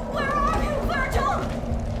 Virgil! Where are you, Virgil?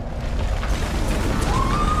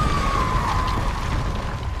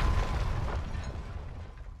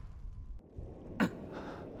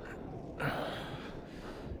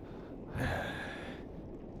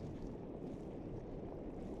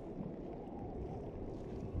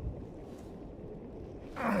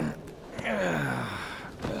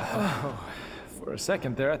 For a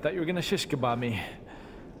second there, I thought you were gonna shish kebab me.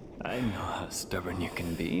 I know how stubborn you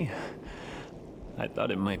can be. I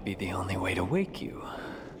thought it might be the only way to wake you.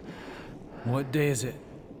 What day is it?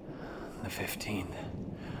 The 15th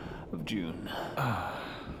of June.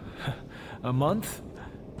 A month?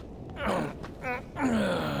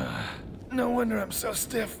 No wonder I'm so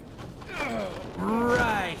stiff.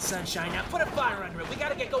 Right, Sunshine. Now put a fire under it. We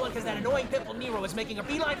gotta get going because that annoying pimple Nero is making a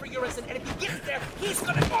beeline for Urizen, and if he gets there, he's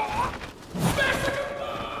gonna...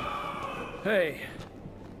 Hey,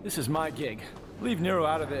 this is my gig. Leave Nero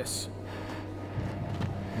out of this.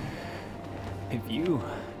 If you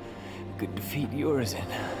could defeat Urizen,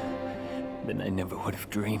 then I never would have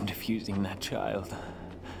dreamed of using that child.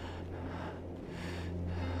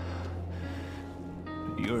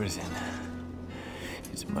 But Urizen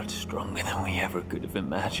is much stronger than we ever could have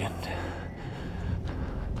imagined.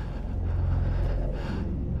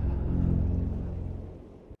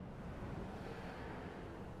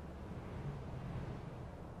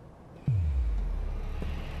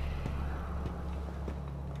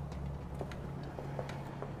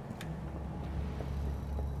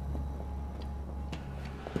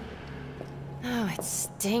 Oh, it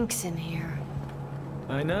stinks in here.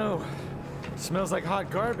 I know. Smells like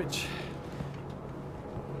hot garbage.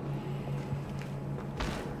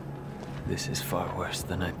 This is far worse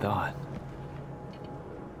than I thought.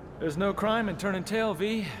 There's no crime in turning tail,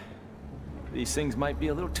 V. These things might be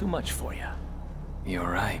a little too much for you. You're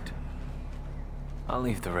right. I'll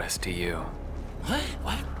leave the rest to you. What?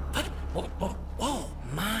 Whoa,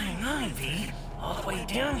 my, V. All the way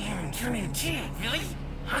down here and turning tail, really?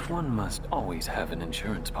 One must always have an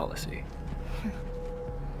insurance policy.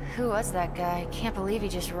 Who was that guy? Can't believe he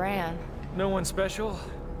just ran. No one special?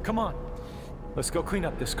 Come on. Let's go clean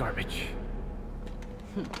up this garbage.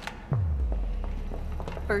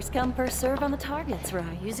 First come, first serve on the targets,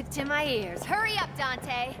 right? Music to my ears. Hurry up,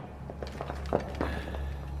 Dante!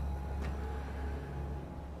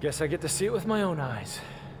 Guess I get to see it with my own eyes.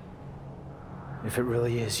 If it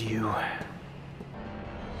really is you.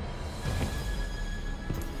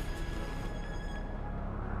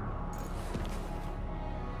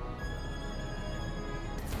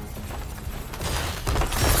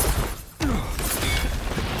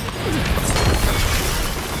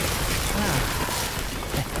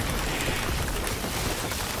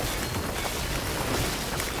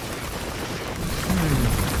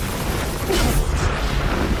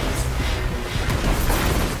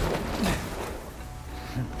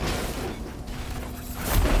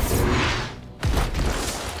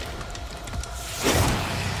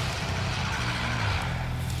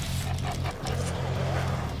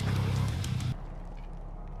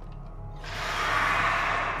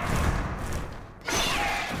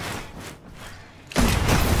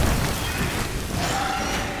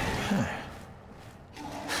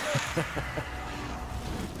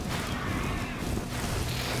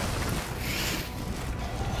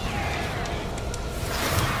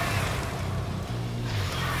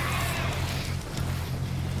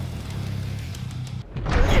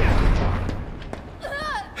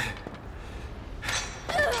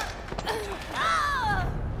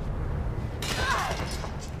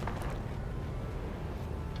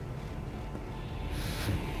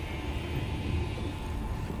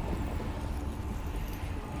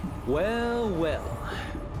 Well, well.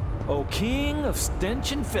 O king of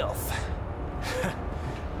stench and filth.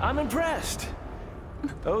 I'm impressed.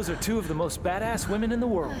 Those are two of the most badass women in the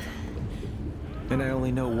world. And I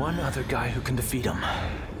only know one other guy who can defeat them.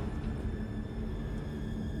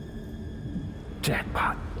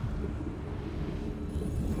 Jackpot.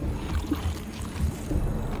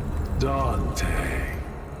 Dante.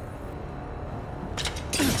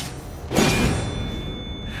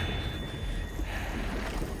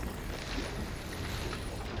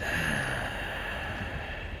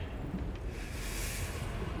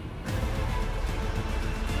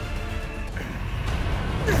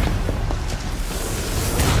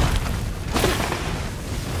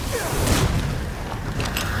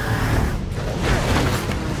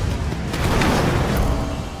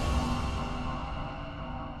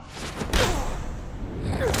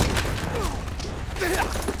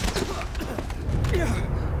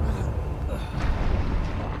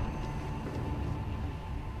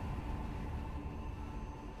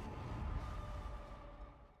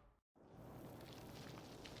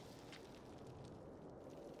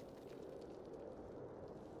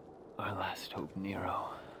 Our last hope, Nero,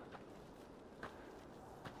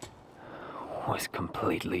 was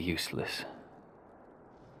completely useless.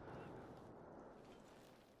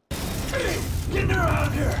 Hey! Get Nero out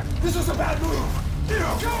of here! This was a bad move!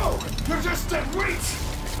 Nero, go! You're just dead weight!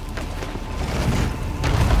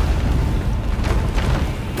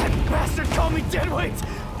 That bastard called me deadweight!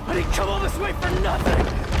 I didn't come all this way for nothing!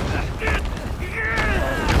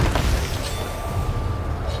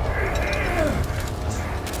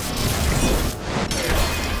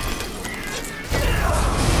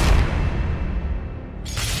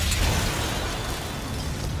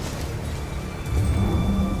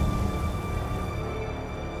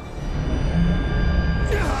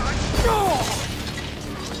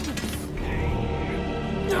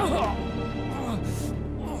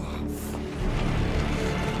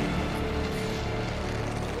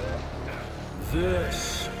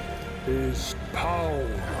 This is power.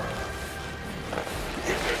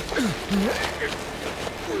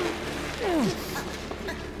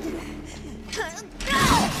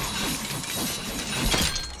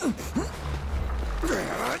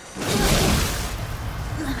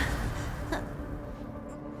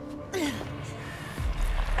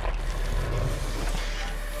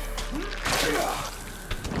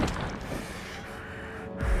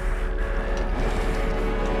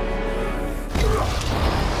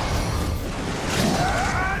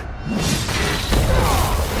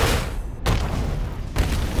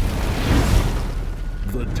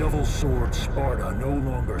 The Devil Sword Sparta no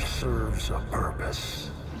longer serves a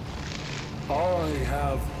purpose. I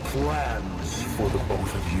have plans for the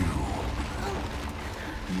both of you.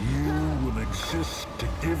 You will exist to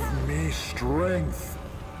give me strength.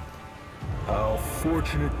 How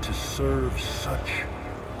fortunate to serve such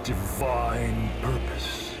divine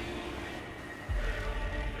purpose.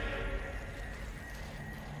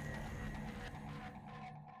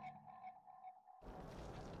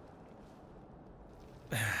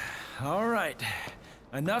 All right,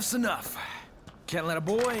 enough's enough. Can't let a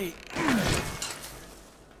boy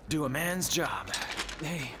do a man's job.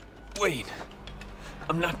 Hey, wait.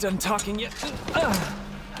 I'm not done talking yet.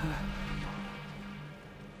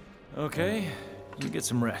 Okay, you get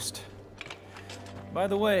some rest. By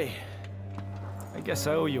the way, I guess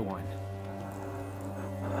I owe you one.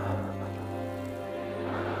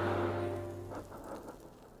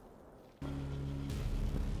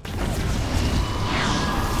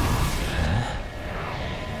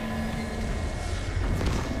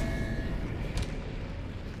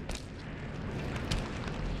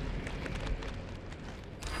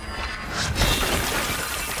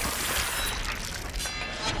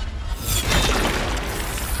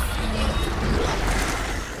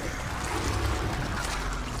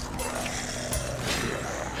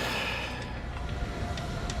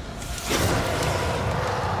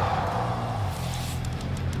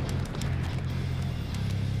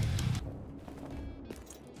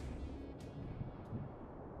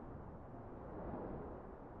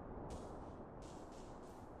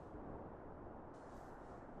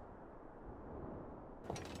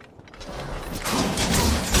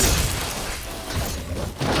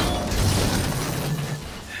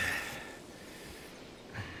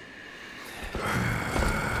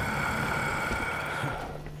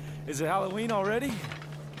 Is it Halloween already?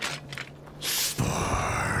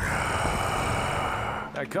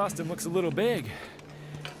 That costume looks a little big.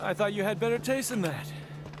 I thought you had better taste than that.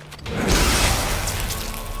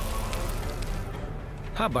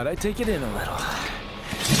 How about I take it in a little?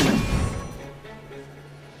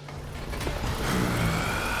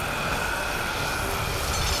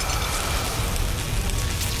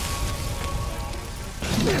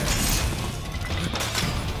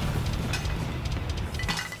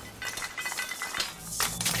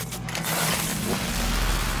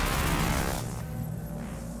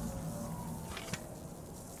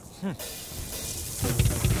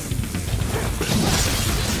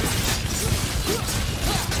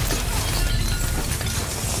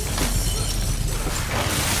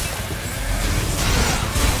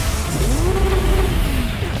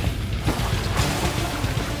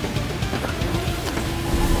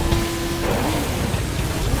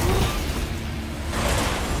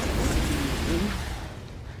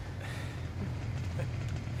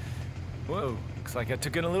 Whoa, looks like I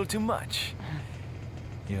took in a little too much.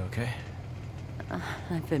 You okay?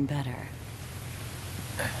 I've been better.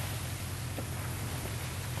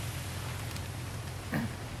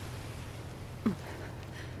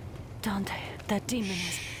 Dante, that demon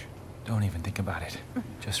is... Don't even think about it.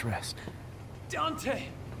 Just rest. Dante!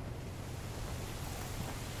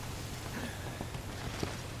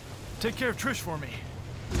 Take care of Trish for me.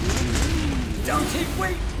 Dante,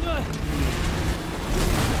 wait!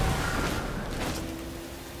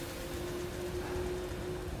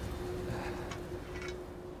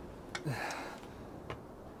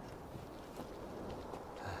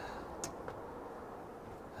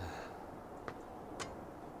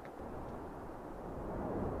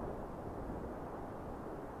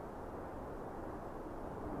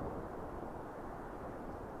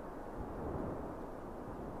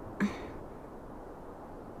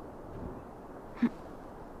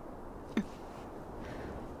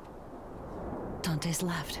 Dante's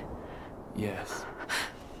left. Yes.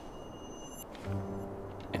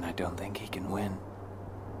 And I don't think he can win.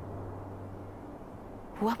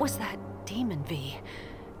 What was that demon, V?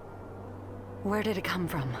 Where did it come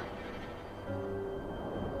from?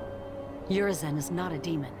 Urizen is not a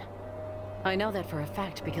demon. I know that for a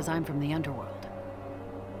fact because I'm from the underworld.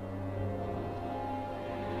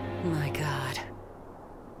 My God.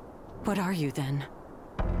 What are you then?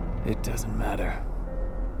 It doesn't matter.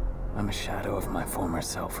 I'm a shadow of my former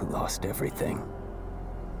self who lost everything.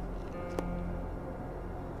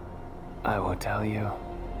 I will tell you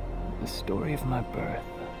the story of my birth.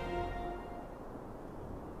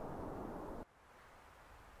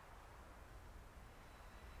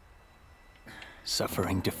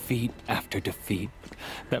 Suffering defeat after defeat,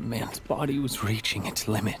 that man's body was reaching its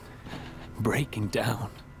limit, breaking down.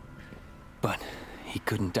 But he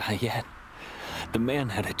couldn't die yet. The man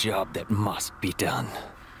had a job that must be done.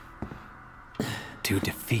 To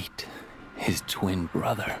defeat his twin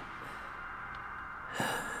brother.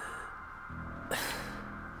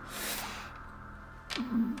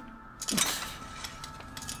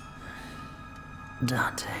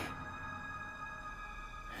 Dante.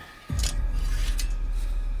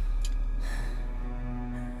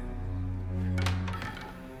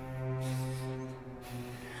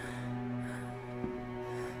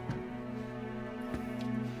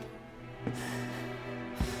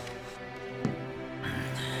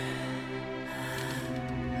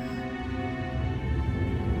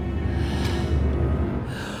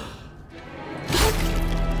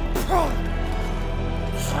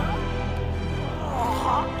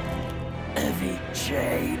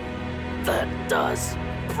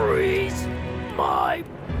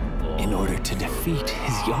 In order to defeat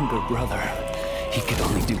his younger brother, he could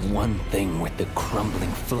only do one thing with the crumbling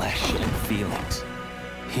flesh and feelings.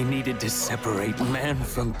 He needed to separate man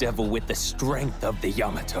from devil with the strength of the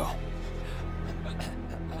Yamato.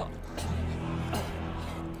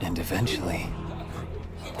 And eventually,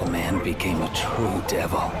 the man became a true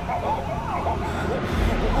devil.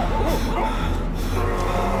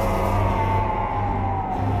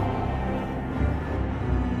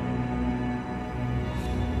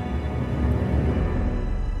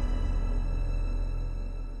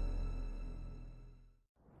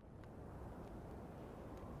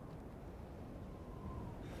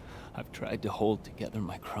 I've tried to hold together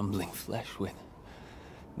my crumbling flesh with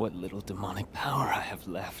what little demonic power I have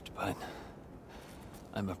left, but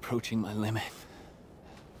I'm approaching my limit.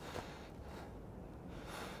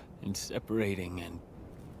 In separating and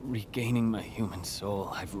regaining my human soul,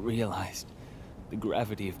 I've realized the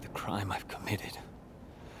gravity of the crime I've committed.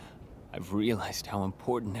 I've realized how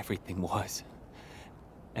important everything was.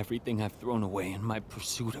 Everything I've thrown away in my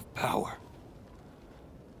pursuit of power.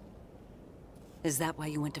 Is that why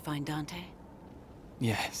you went to find Dante?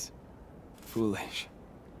 Yes. Foolish.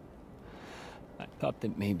 I thought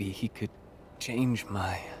that maybe he could change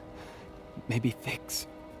maybe fix.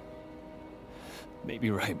 Maybe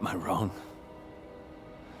right my wrong.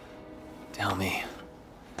 Tell me.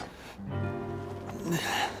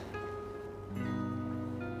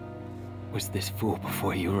 Was this fool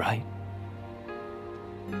before you, right?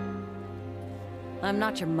 I'm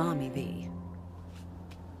not your mommy, V.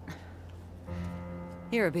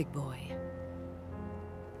 You're a big boy.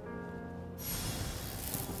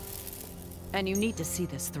 And you need to see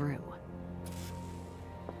this through.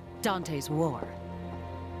 Dante's war.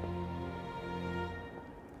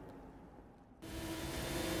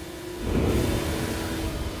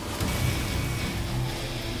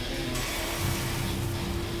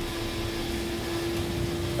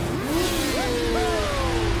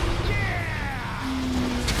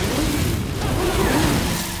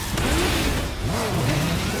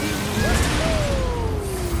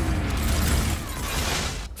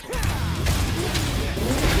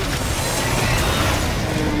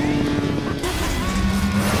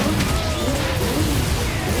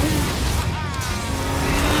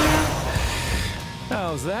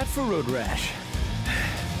 How's that for road rash?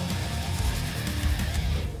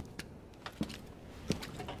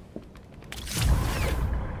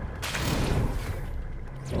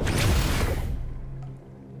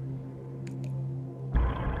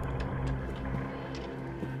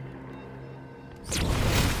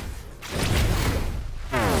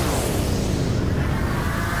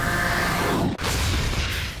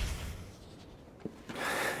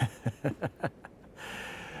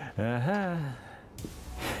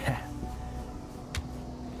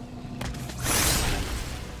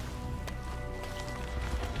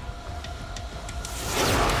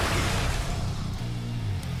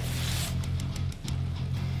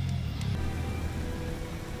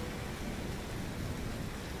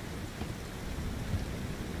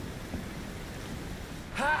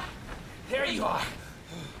 There you are.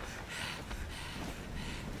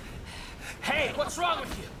 Hey, what's wrong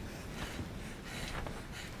with you?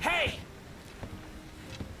 Hey!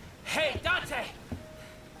 Hey, Dante!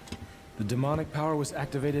 The demonic power was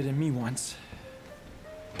activated in me once,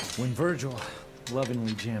 when Virgil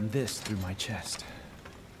lovingly jammed this through my chest.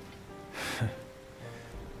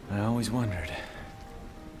 I always wondered,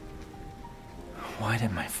 why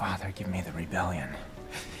did my father give me the rebellion?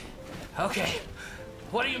 Okay,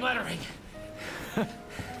 what are you muttering?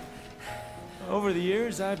 Over the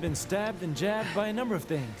years, I've been stabbed and jabbed by a number of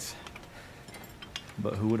things.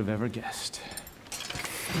 But who would have ever guessed?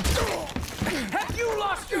 Have you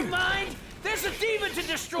lost your mind? There's a demon to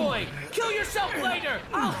destroy! Kill yourself later!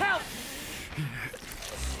 I'll help!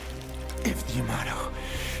 If the Yamato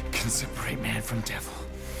can separate man from devil,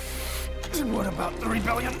 then what about the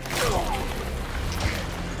rebellion?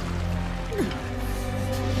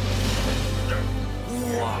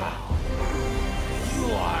 Wow!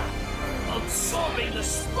 You are absorbing the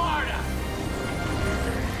Sparta!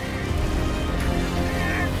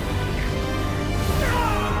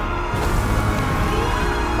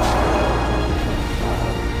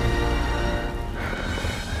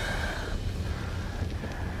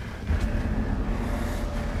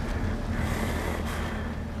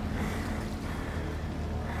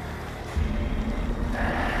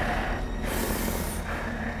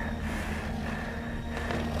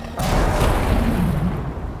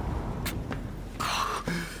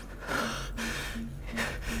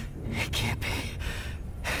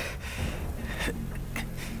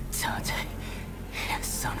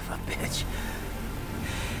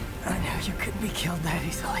 I knew you couldn't be killed that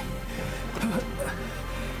easily.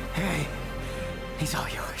 Hey, he's all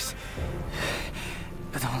yours.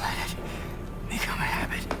 But don't let it become a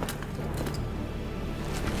habit.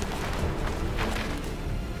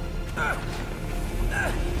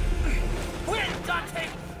 Win, Dante!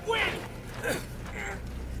 Win!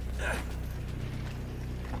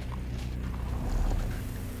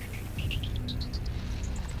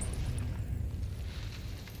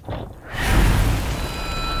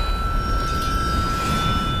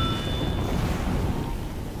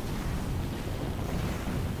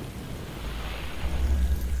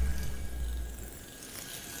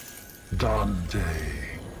 Dante.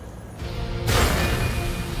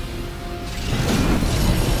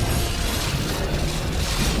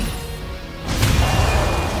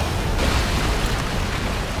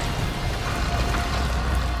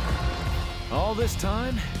 All this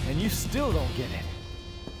time, and you still don't get it.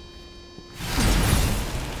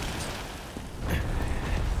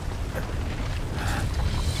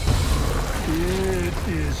 It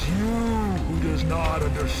is you who does not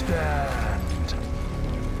understand.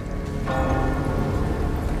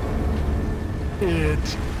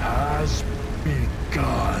 It has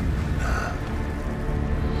begun.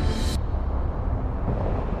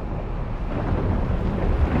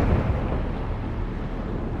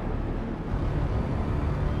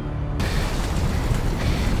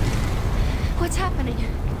 What's happening?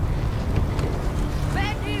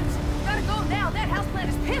 Bad news! Gotta go now! That houseplant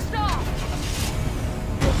is pissed off!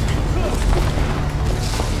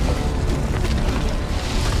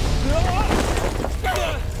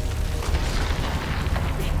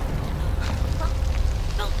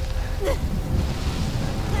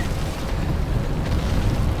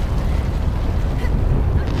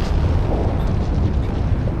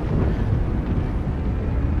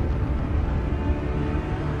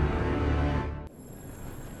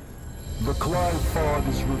 The cloud fog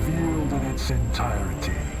is revealed in its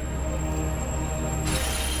entirety.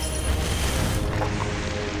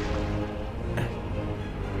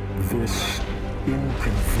 This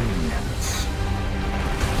inconvenience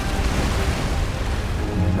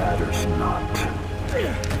matters not.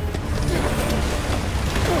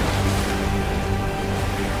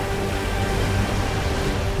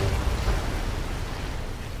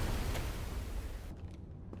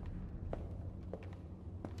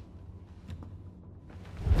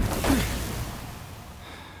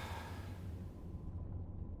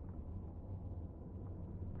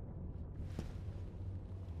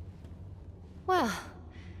 Well,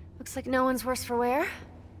 looks like no one's worse for wear.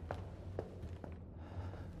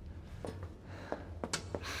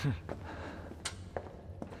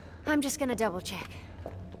 I'm just gonna double check.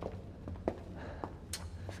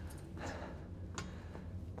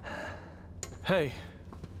 Hey,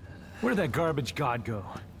 where did that garbage god go?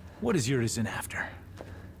 What is Urizen after?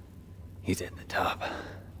 He's at the top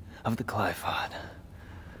of the Clyphod.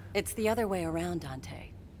 It's the other way around,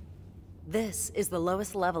 Dante. This is the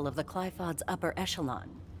lowest level of the Clyphod's upper echelon.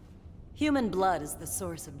 Human blood is the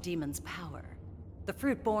source of demons' power. The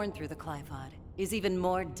fruit born through the Clyphod is even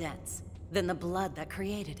more dense than the blood that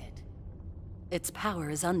created it. Its power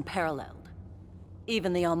is unparalleled.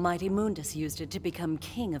 Even the almighty Mundus used it to become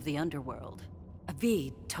king of the underworld.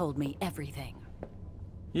 Avid told me everything.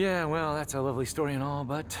 Yeah, well, that's a lovely story and all,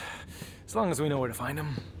 but as long as we know where to find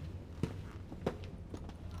him.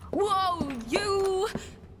 Whoa, you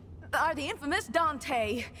are the infamous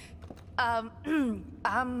Dante.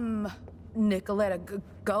 I'm Nicoletta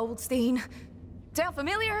Goldstein. Sound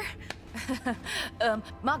familiar?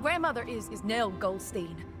 My grandmother is Nell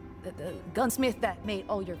Goldstein, the gunsmith that made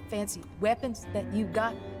all your fancy weapons that you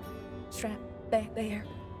got strapped back there.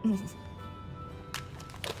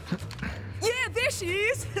 Yeah, there she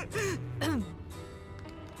is!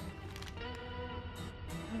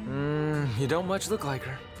 You don't much look like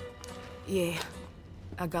her. Yeah,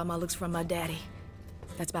 I got my looks from my daddy.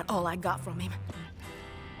 That's about all I got from him.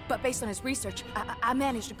 But based on his research, I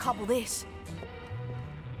managed to cobble this.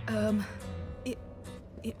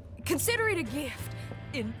 Consider it a gift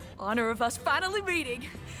in honor of us finally meeting.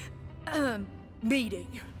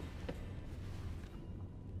 Meeting.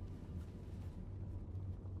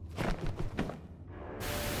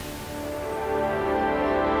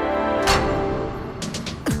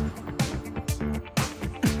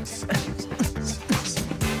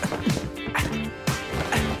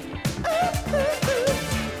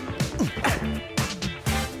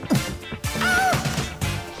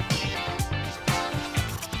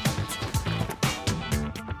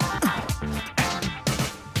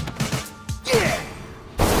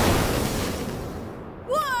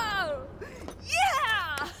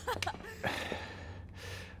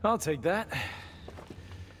 I'll take that.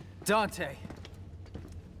 Dante,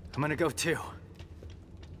 I'm gonna go too.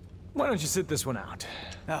 Why don't you sit this one out?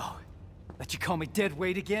 Oh, let you call me dead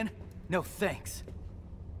weight again? No thanks.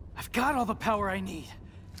 I've got all the power I need.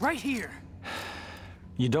 Right here.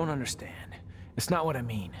 You don't understand. It's not what I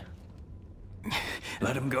mean.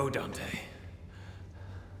 Let him go, Dante.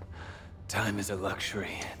 Time is a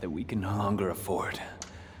luxury that we can no longer afford.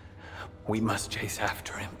 We must chase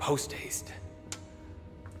after him post-haste.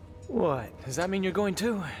 What? Does that mean you're going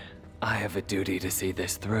too? I have a duty to see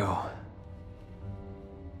this through.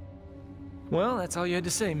 Well, that's all you had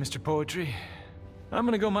to say, Mr. Poetry. I'm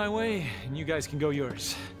gonna go my way, and you guys can go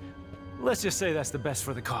yours. Let's just say that's the best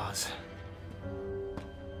for the cause.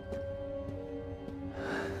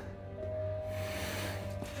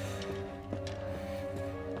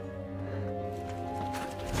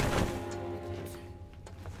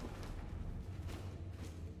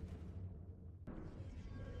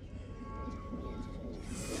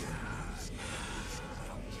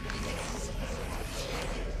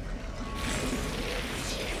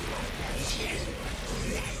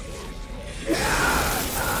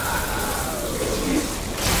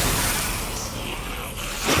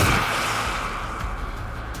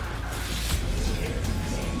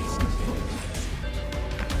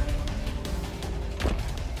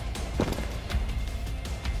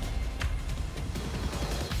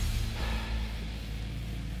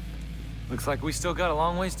 Looks like we still got a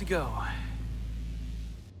long ways to go.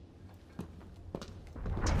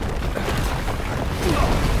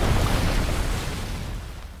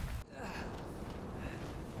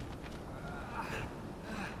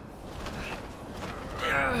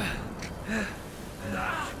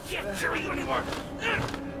 Can't carry you anymore.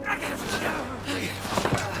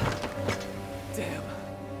 Damn.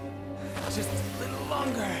 Just a little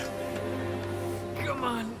longer. Come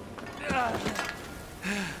on.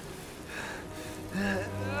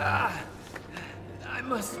 I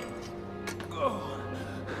must go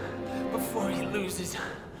before he loses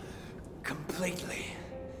completely.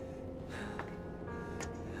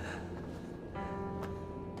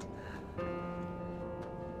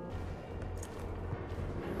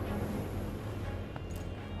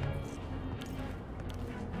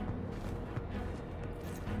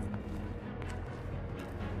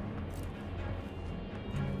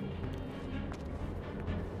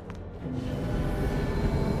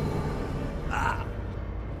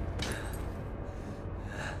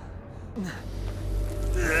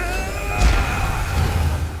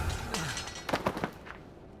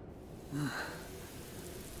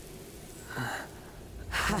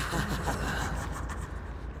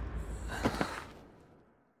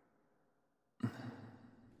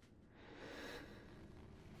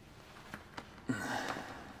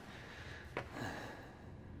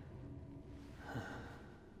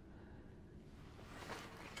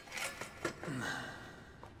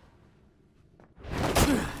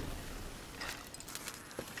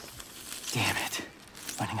 Damn it.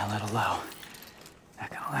 Running a little low. Not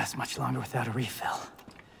gonna last much longer without a refill.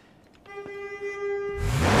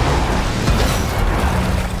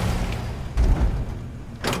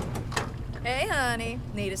 Hey, honey.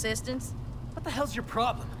 Need assistance? What the hell's your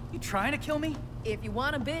problem? You trying to kill me? If you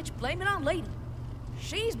want a bitch, blame it on Lady.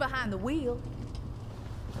 She's behind the wheel.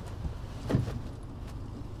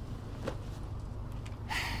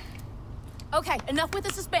 Okay, enough with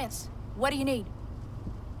the suspense. What do you need?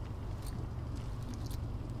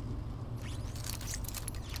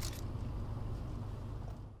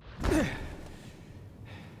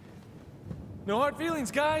 No hard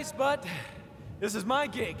feelings, guys, but this is my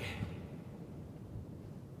gig.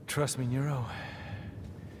 Trust me, Nero.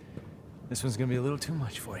 This one's gonna be a little too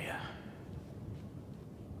much for you.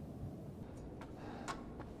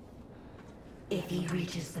 If he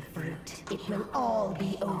reaches the fruit, it will all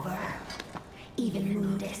be over. Even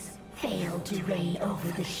Mundus failed to reign over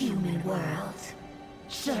the human world.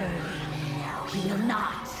 Surely now he will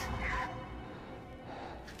not.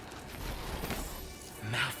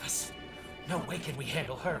 Malphus. No way can we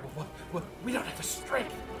handle her. We don't have the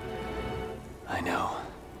strength. I know.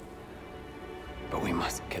 But we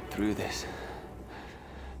must get through this.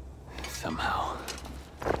 Somehow.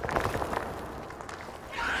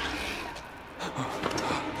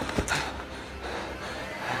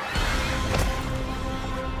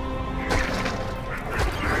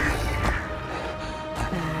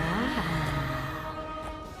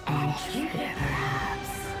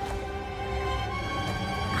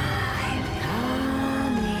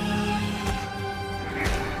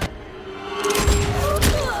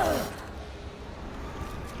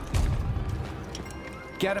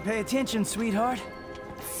 Gotta pay attention, sweetheart.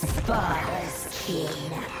 Sparta's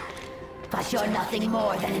king. But you're nothing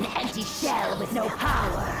more than an empty shell with no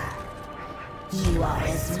power. You are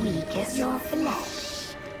as weak as your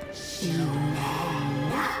flesh, human.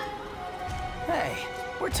 Hey,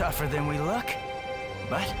 we're tougher than we look.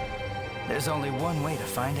 But there's only one way to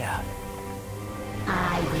find out.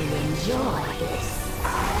 I will enjoy this.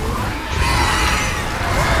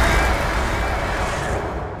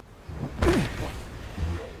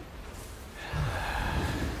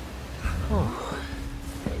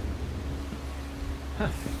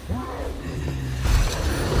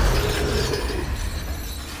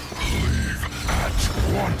 Leave at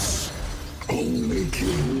once. Only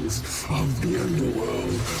kings of the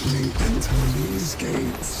underworld may enter these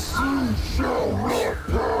gates. You shall not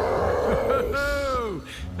pass!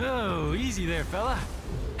 Oh, easy there, fella.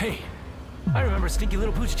 Hey, I remember a stinky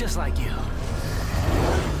little pooch just like you.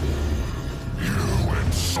 You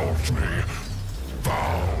insult me,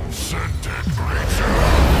 foul-scented creature!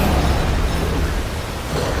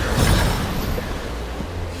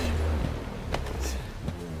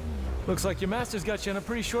 Looks like your master's got you on a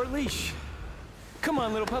pretty short leash. Come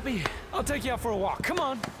on, little puppy. I'll take you out for a walk. Come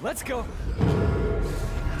on, let's go.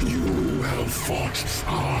 You have fought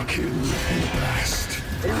our king in the past.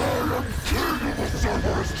 I am king of the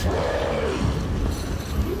Cerberus tribe.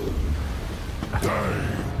 They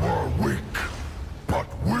were weak, but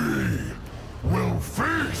we will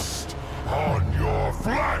feast on your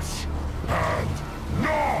flesh and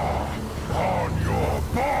gnaw on your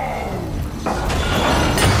bones.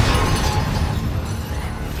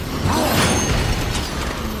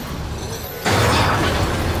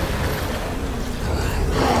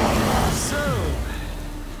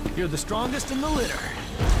 You're the strongest in the litter.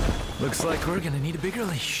 Looks like we're gonna need a bigger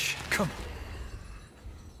leash. Come.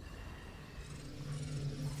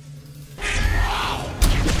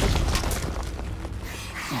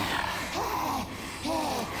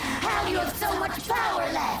 How do you have so much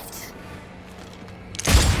power left?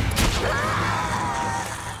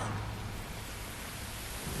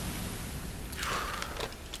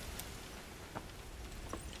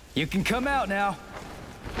 You can come out now.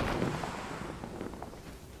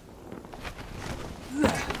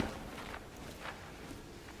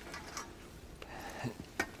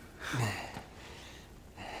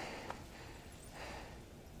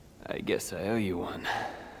 I guess I owe you one.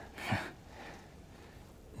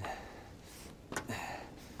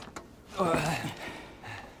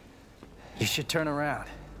 You should turn around.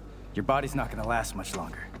 Your body's not gonna last much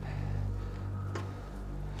longer.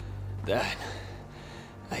 That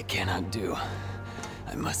I cannot do.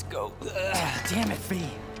 I must go. Damn it, V.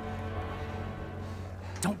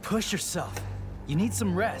 Don't push yourself. You need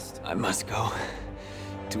some rest. I must go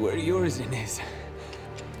to where Yorzin is.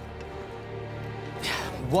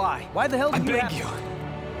 Why? Why the hell do I you beg have you.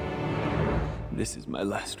 This is my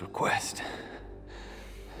last request.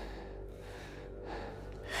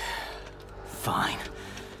 Fine.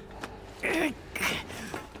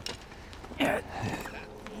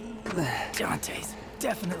 Dante's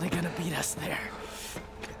definitely gonna beat us there.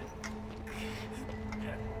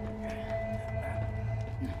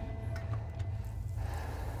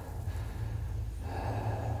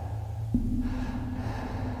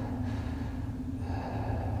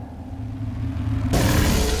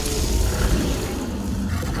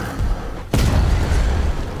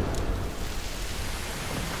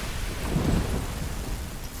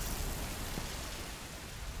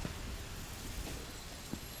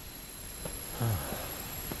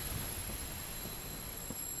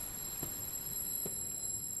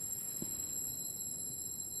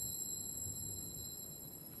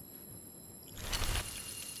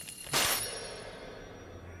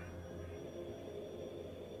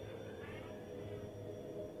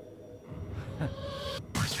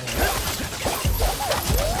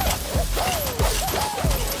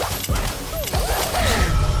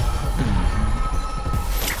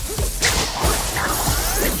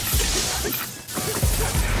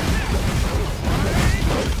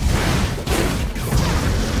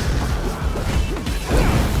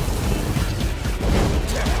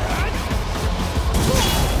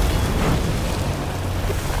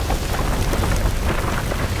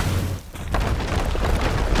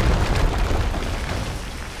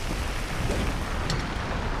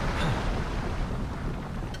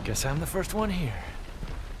 Guess I'm the first one here.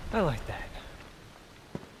 I like that.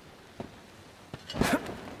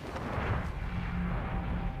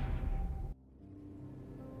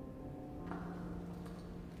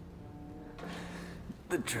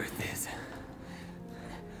 The truth is,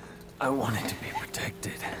 I wanted to be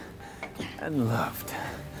protected and loved,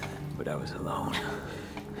 but I was alone.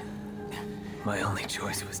 My only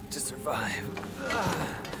choice was to survive.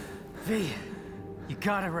 V, you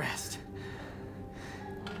gotta rest.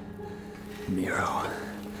 Miro,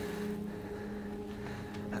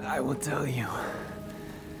 I will tell you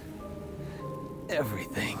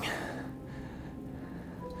everything.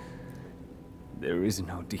 There is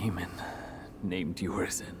no demon named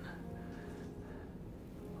Urizen.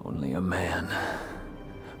 Only a man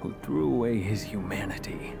who threw away his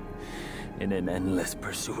humanity in an endless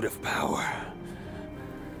pursuit of power.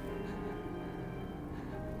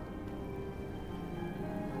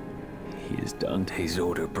 He is Dante's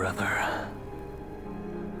older brother.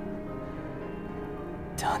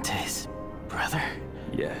 Dante's brother?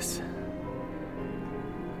 Yes.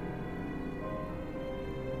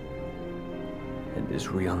 And his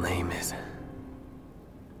real name is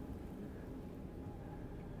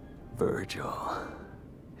Virgil.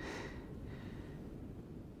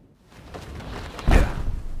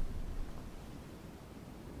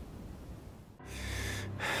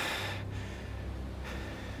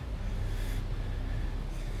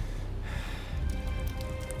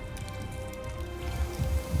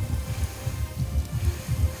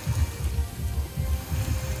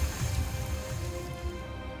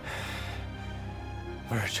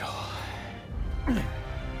 Virgil.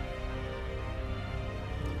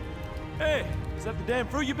 Hey, is that the damn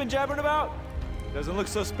fruit you've been jabbering about? Doesn't look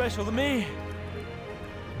so special to me.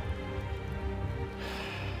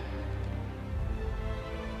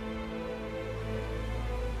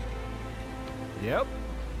 Yep.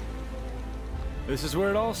 This is where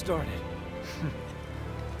it all started.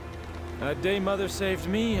 That day Mother saved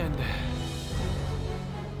me and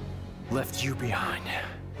left you behind.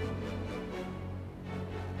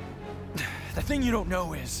 The thing you don't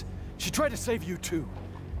know is, she tried to save you too.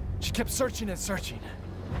 She kept searching and searching.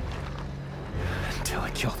 Until I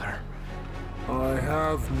killed her. I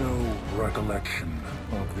have no recollection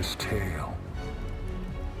of this tale.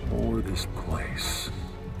 Or this place.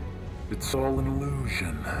 It's all an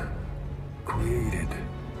illusion. Created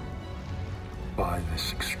by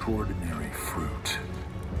this extraordinary fruit.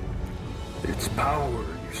 Its power,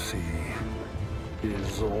 you see,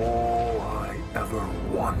 is all I ever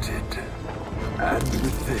wanted. And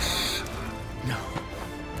with this, no,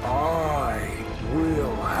 I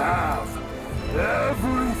will have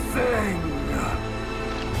everything!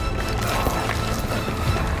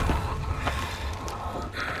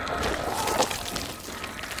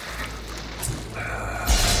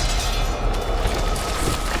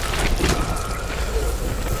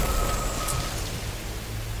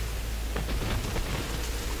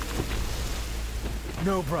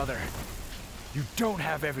 No, brother. You don't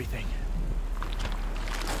have everything.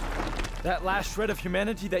 That last shred of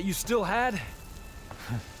humanity that you still had,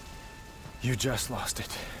 you just lost it.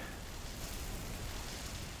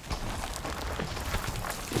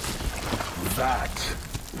 That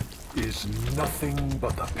is nothing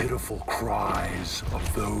but the pitiful cries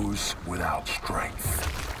of those without strength.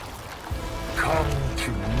 Come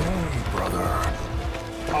to me, brother.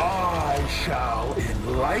 I shall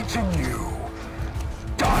enlighten you.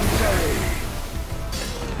 Dante!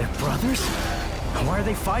 They're brothers? Why are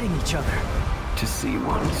they fighting each other? To see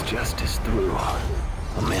one's justice through,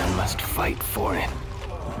 a man must fight for it,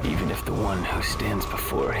 even if the one who stands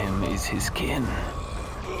before him is his kin.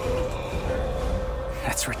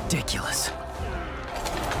 That's ridiculous.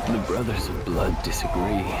 The brothers of blood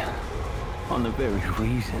disagree on the very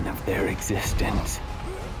reason of their existence.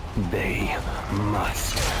 They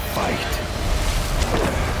must fight.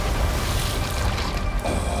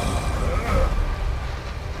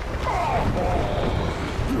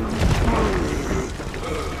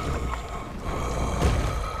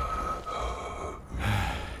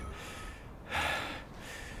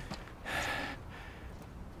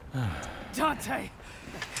 Dante!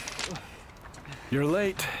 You're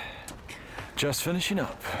late. Just finishing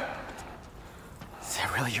up. Is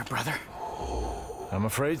that really your brother? I'm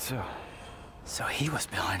afraid so. So he was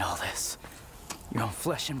behind all this. Your own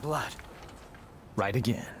flesh and blood. Right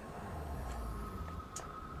again.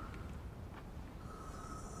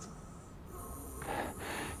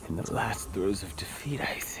 In the last throes of defeat,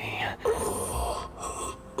 I see.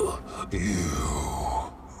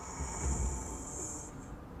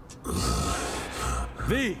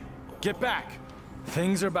 V, get back.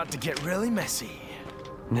 Things are about to get really messy.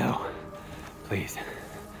 No, please.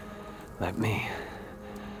 Let me.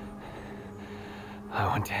 I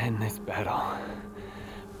want to end this battle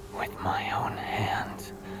with my own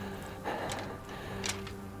hands.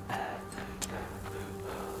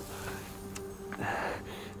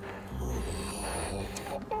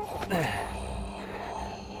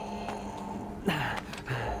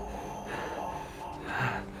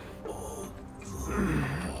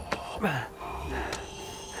 Do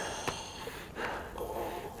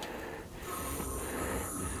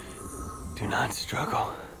not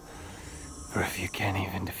struggle. For if you can't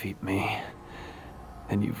even defeat me,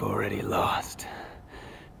 then you've already lost.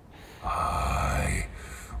 I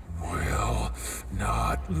will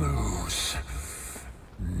not lose.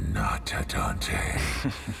 Not to Dante.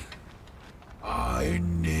 I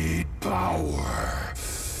need power.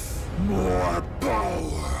 More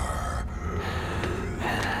power.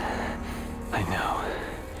 I know.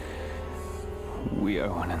 We are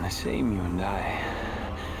one and the same, you and I.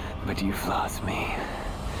 But you've lost me,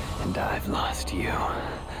 and I've lost you.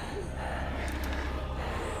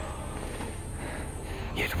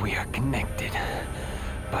 Yet we are connected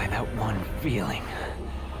by that one feeling.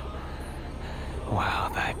 While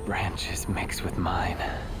thy branches mix with mine,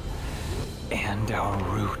 and our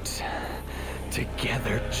roots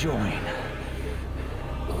together join.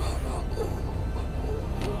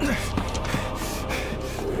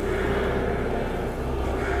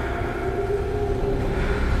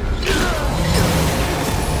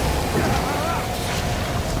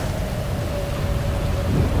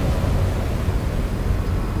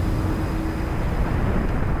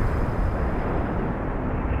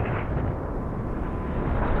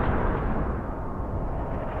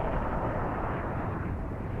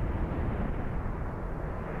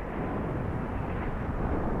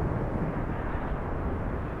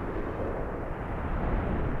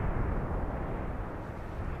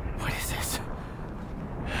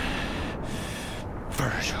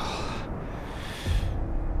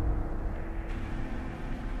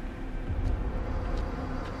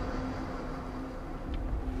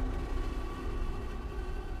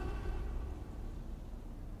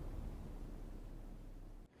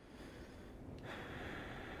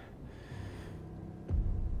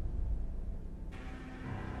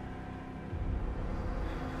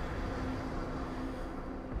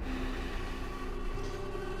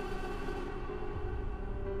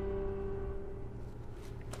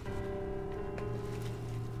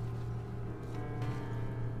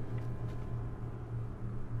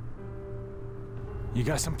 You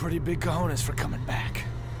got some pretty big cojones for coming back.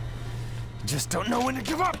 You just don't know when to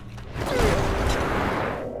give up!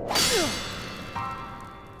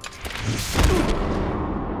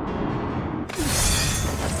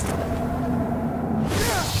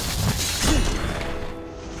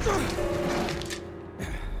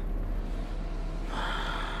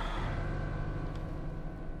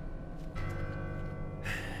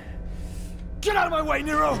 Get out of my way,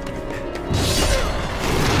 Nero!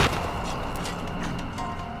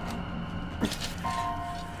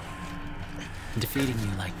 Defeating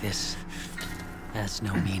you like this has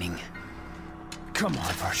no meaning. Come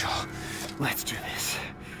on, Virgil. Let's do this.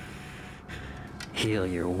 Heal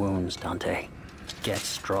your wounds, Dante. Get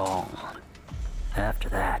strong. After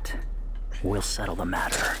that, we'll settle the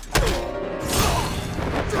matter.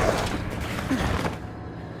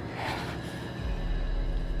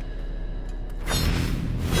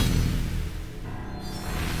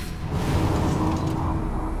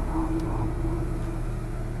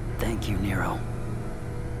 Thank you, Nero.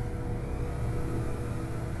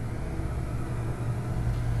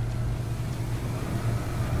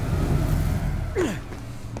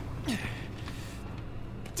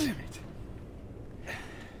 Damn it.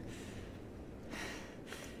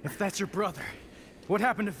 If that's your brother, what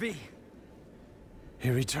happened to V? He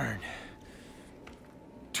returned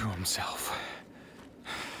to himself.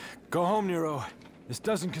 Go home, Nero. This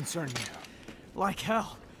doesn't concern you. Like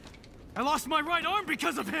hell. I lost my right arm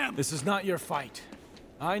because of him! This is not your fight.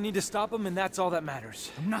 I need to stop him, and that's all that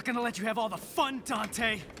matters. I'm not gonna let you have all the fun,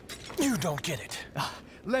 Dante! You don't get it.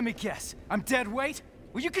 Let me guess. I'm dead weight?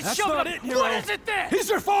 Well, you can shove it up. That's not it, Nero! What is it then? He's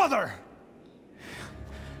your father!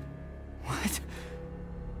 What?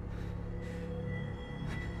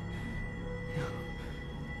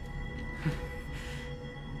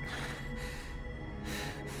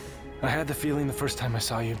 I had the feeling the first time I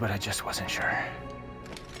saw you, but I just wasn't sure.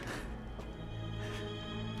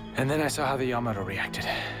 And then I saw how the Yamato reacted.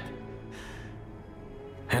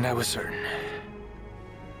 And I was certain.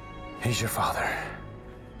 He's your father.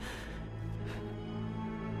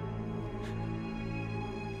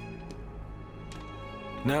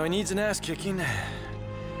 Now he needs an ass kicking.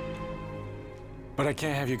 But I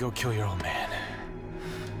can't have you go kill your old man.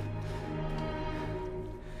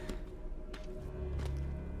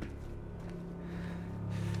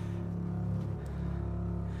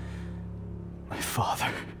 My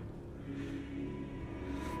father.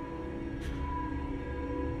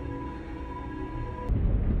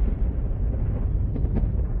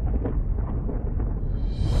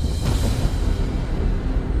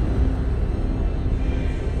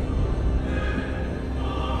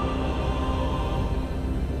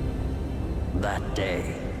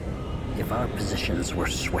 destinations were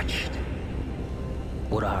switched?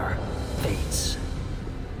 Would our fates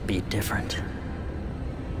be different?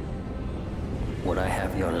 Would I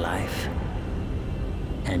have your life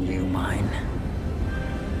and you mine?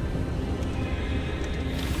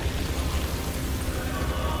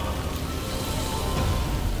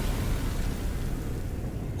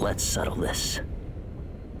 Let's settle this.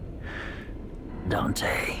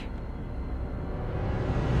 Dante.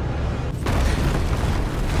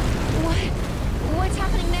 What's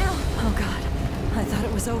happening now? Oh God, I thought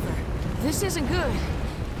it was over. This isn't good.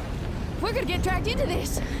 We're gonna get dragged into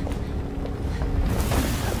this.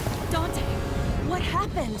 Dante, what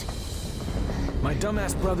happened? My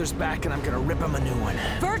dumbass brother's back and I'm gonna rip him a new one.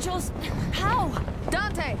 Virgil's... how?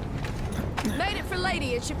 Dante! Made it for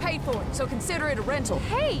Lady and she paid for it, so consider it a rental.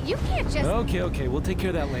 Hey, you can't just... Okay, we'll take care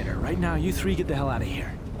of that later. Right now, you three get the hell out of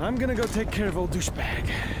here. I'm gonna go take care of old douchebag.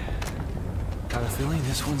 Got a feeling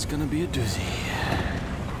this one's gonna be a doozy.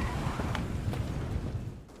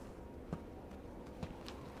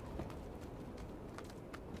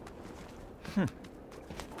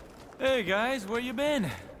 Hey guys, where you been?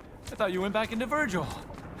 I thought you went back into Virgil.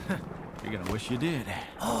 You're gonna wish you did.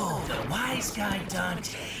 Oh, the wise guy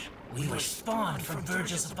Dante. We were spawned from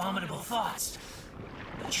Virgil's abominable thoughts.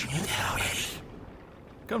 But you knew that already.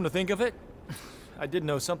 Come to think of it, I did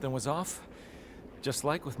know something was off. Just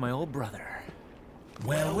like with my old brother.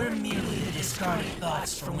 Well, we're merely the discarded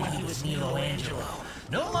thoughts from when he was Michelangelo.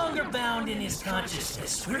 No longer bound in his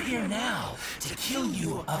consciousness. We're here now to kill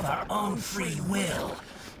you of our own free will.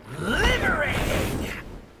 Liberating!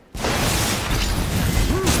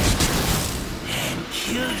 And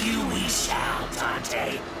kill you we shall,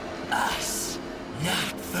 Dante. Us,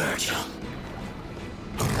 not Virgil.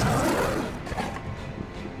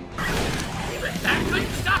 Even that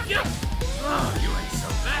couldn't stop you? Oh, you ain't so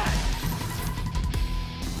bad.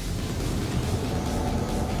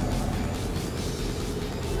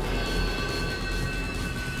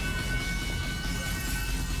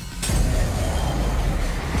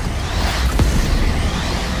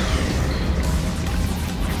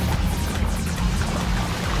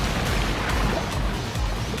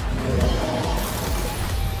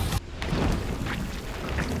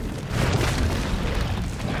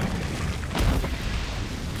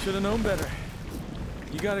 Should've known better.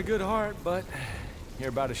 You got a good heart, but you're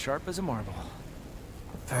about as sharp as a marble.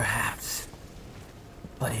 Perhaps.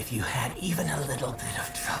 But if you had even a little bit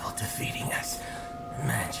of trouble defeating us,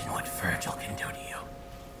 imagine what Virgil can do to you.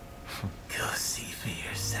 Go see for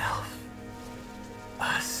yourself.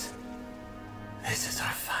 Us. This is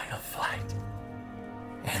our final flight.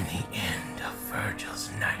 And the end of Virgil's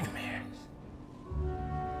nightmares.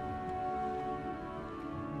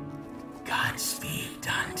 Godspeed,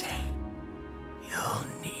 Dante. You'll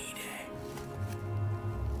need it.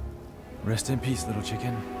 Rest in peace, little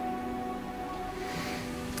chicken.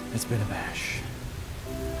 It's been a bash.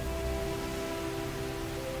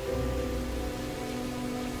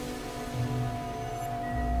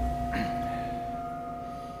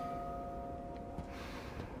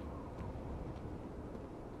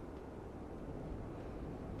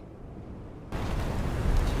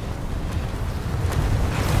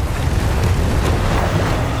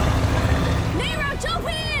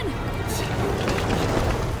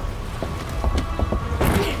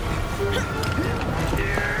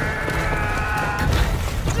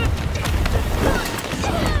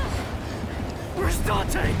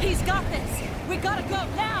 He's got this! We gotta go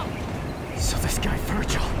now! So this guy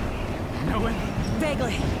Virgil... know him?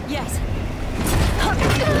 Vaguely, yes.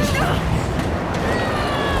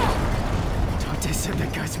 Dante said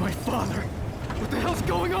that guy's my father. What the hell's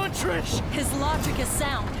going on, Trish? His logic is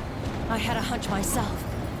sound. I had a hunch myself.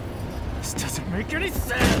 This doesn't make any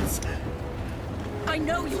sense! I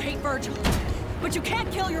know you hate Virgil, but you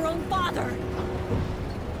can't kill your own father!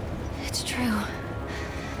 It's true.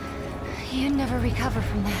 You'd never recover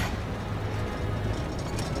from that.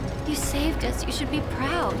 You saved us. You should be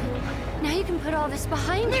proud. Now you can put all this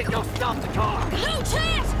behind you. Nico, stop the car! No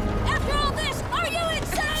chance! After all this, are you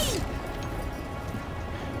insane?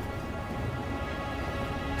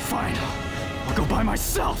 Fine. I'll go by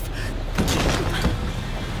myself.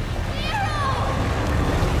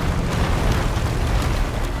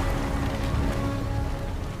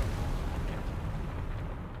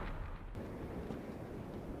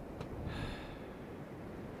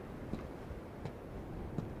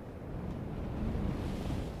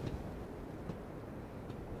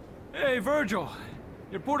 Hey, Virgil!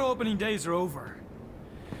 Your portal opening days are over.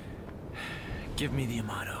 Give me the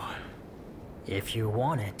Amato. If you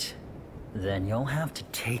want it, then you'll have to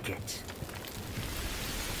take it.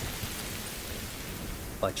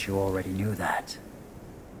 But you already knew that.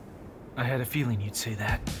 I had a feeling you'd say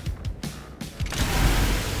that.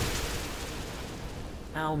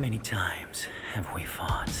 How many times have we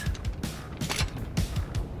fought?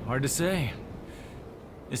 Hard to say.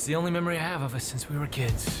 It's the only memory I have of us since we were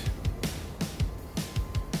kids.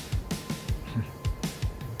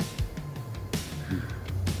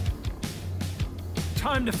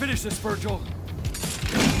 Time to finish this, Virgil.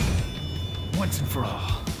 Once and for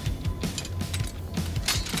all.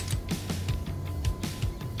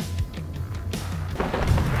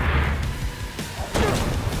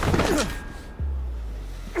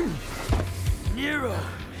 Nero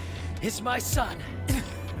is my son.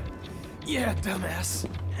 Yeah, dumbass.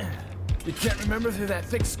 You can't remember through that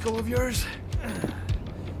thick skull of yours?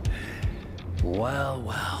 Well,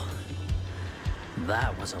 well.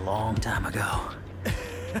 That was a long time ago.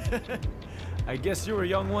 I guess you were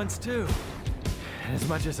young once, too. As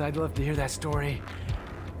much as I'd love to hear that story,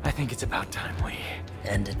 I think it's about time we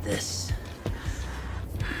ended this.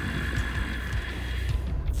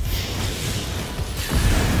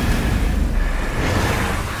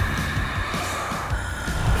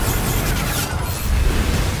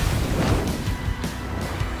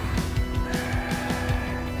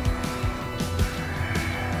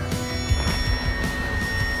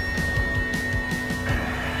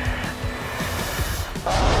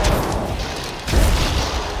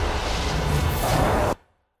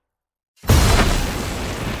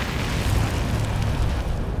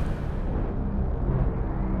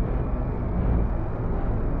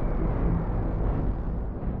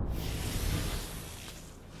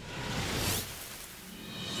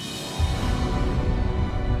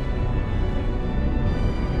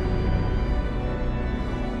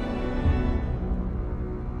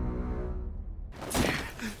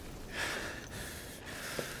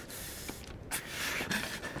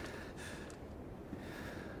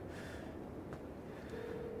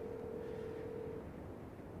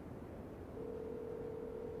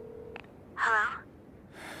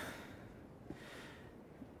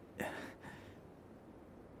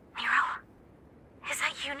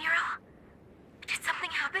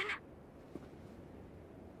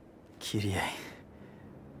 Kirie.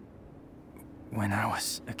 When I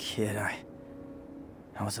was a kid, I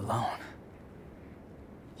was alone.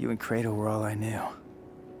 You and Kratos were all I knew.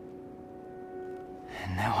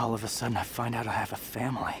 And now all of a sudden I find out I have a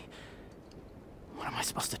family. What am I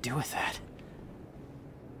supposed to do with that?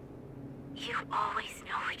 You always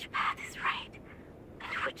know which path is right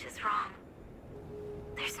and which is wrong.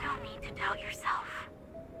 There's no need to doubt yourself.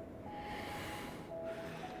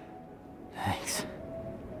 Thanks.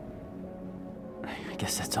 I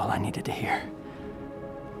guess that's all I needed to hear.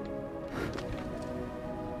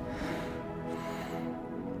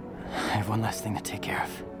 I have one last thing to take care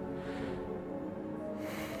of.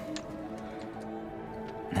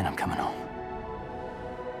 Then I'm coming home.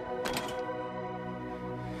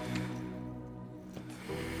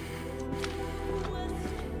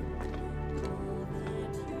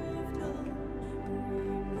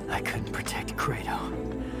 I couldn't protect Kratos.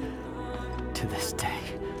 To this day.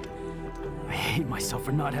 I hate myself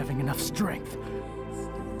for not having enough strength.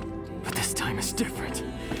 But this time is different.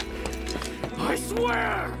 I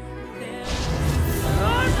swear!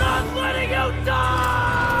 I'm not letting you die!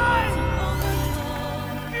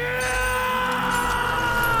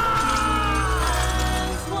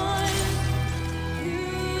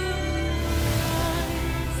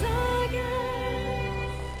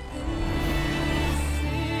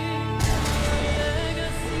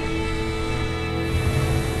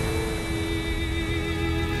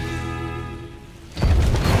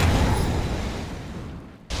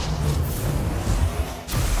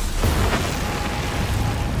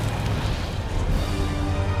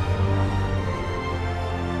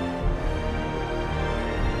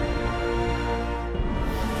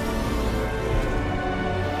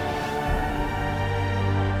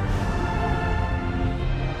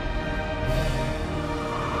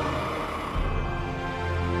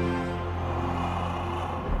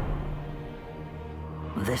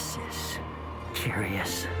 This is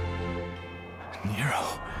curious. Nero.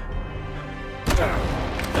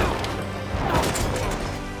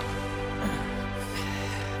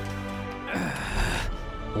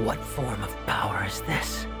 What form of power is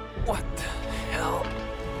this? What the hell?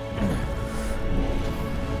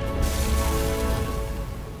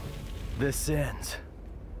 This ends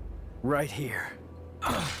right here.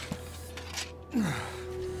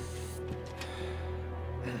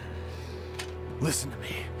 Listen to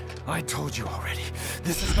me. I told you already.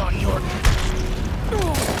 This is not your...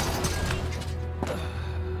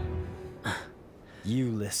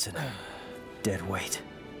 You listen, deadweight.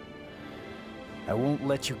 I won't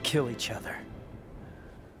let you kill each other.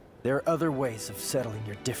 There are other ways of settling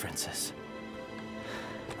your differences.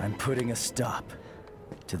 I'm putting a stop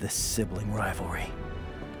to this sibling rivalry.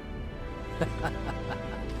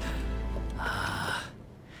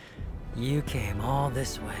 You came all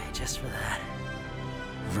this way just for that.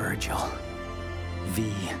 Virgil.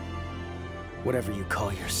 V. Whatever you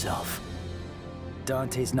call yourself.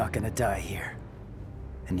 Dante's not gonna die here.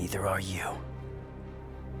 And neither are you.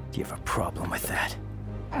 Do you have a problem with that?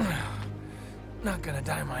 Not gonna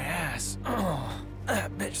die my ass. Oh,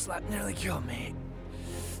 that bitch slap nearly killed me.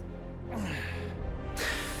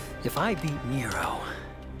 If I beat Nero,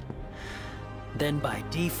 then by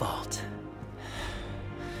default,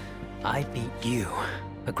 I beat you.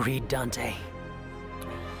 Agreed, Dante?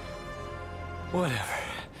 Whatever.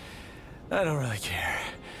 I don't really care.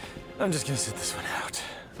 I'm just gonna sit this one out.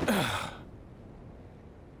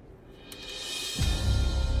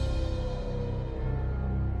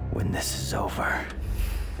 When this is over,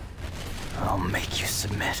 I'll make you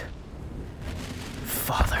submit.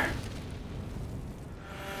 Father.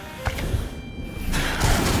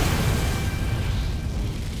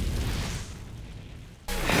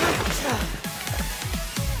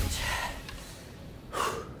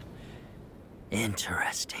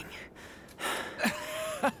 Interesting.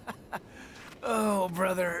 Oh,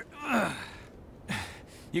 brother.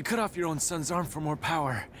 You cut off your own son's arm for more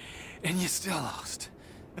power, and you still lost.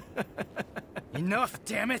 Enough,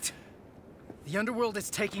 damn it! The underworld is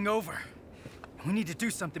taking over. We need to do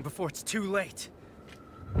something before it's too late.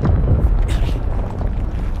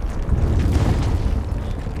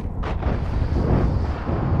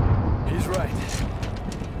 He's right.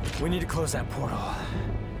 We need to close that portal.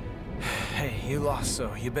 Hey, you lost,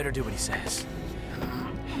 so you better do what he says.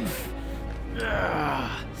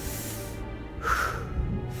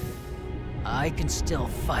 I can still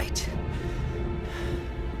fight.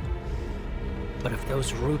 But if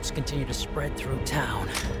those roots continue to spread through town,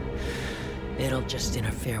 it'll just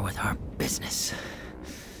interfere with our business.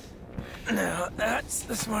 Now, that's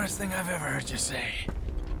the smartest thing I've ever heard you say.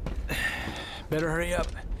 Better hurry up.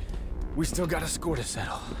 We still got a score to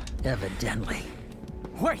settle. Evidently.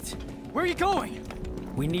 Wait! Where are you going?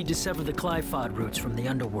 We need to sever the Clifod roots from the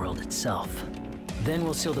underworld itself. Then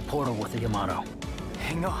we'll seal the portal with the Yamato.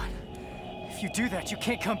 Hang on. If you do that, you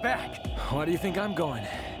can't come back. Why do you think I'm going?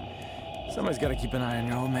 Somebody's got to keep an eye on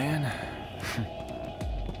your old man.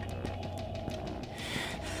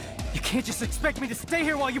 You can't just expect me to stay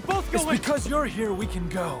here while you both go. It's because you're here we can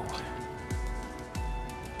go.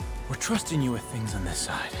 We're trusting you with things on this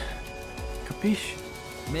side. Capiche?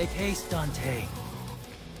 Make haste, Dante.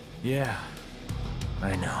 Yeah,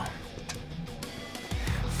 I know.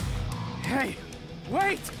 Hey,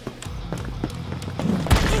 wait!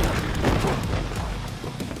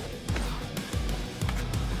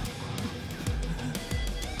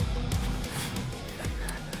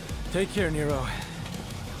 Take care, Nero.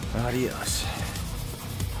 Adios.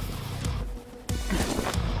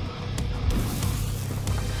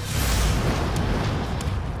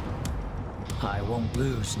 I won't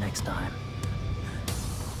lose next time.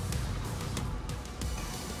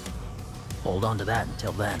 Hold on to that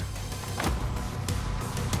until then.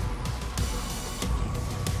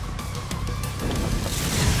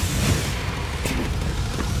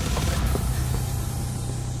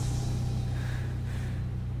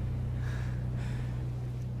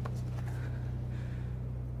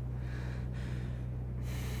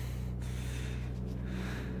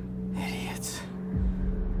 Idiots.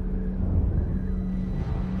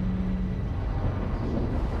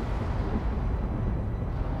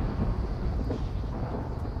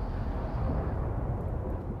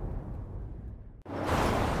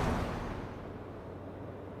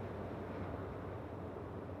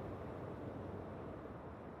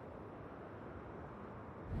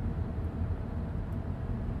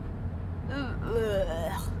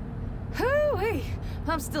 Hooey!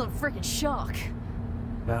 I'm still in freaking shock.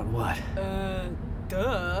 About what?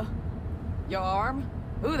 Duh. Your arm?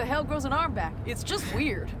 Who the hell grows an arm back? It's just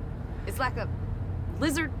weird. It's like a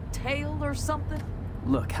lizard tail or something.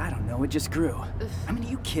 Look, I don't know, it just grew. I mean, are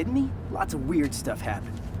you kidding me? Lots of weird stuff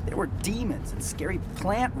happened. There were demons and scary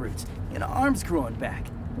plant roots, and arms growing back.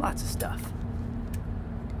 Lots of stuff.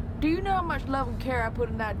 Do you know how much love and care I put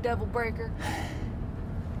in that devil breaker?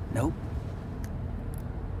 Nope.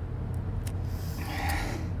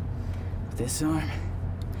 This arm,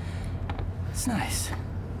 it's nice.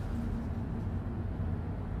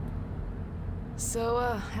 So,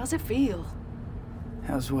 how's it feel?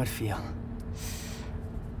 How's what feel?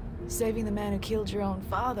 Saving the man who killed your own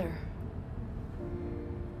father.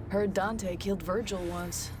 Heard Dante killed Virgil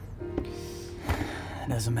once. It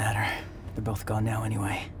doesn't matter. They're both gone now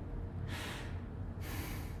anyway.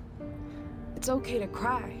 It's okay to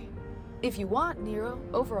cry. If you want, Nero,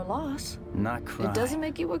 over a loss. Not cry. It doesn't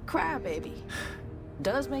make you a crybaby.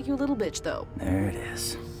 Does make you a little bitch, though. There it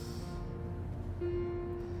is.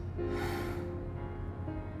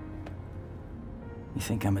 You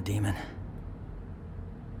think I'm a demon?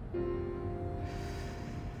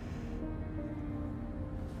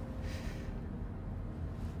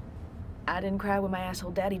 I didn't cry when my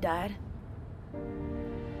asshole daddy died.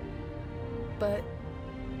 But...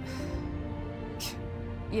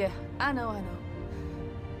 yeah, I know.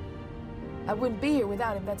 I wouldn't be here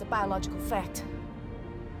without him, that's a biological fact.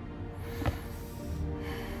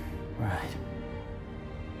 Right.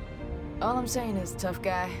 All I'm saying is, tough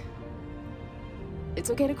guy, it's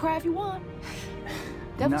okay to cry if you want.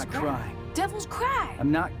 I'm not crying. Devils cry. I'm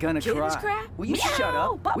not gonna Kittens cry. cry. Will you Meow. shut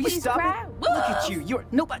up? Will you Puppies stop cry. it? Look at you. You're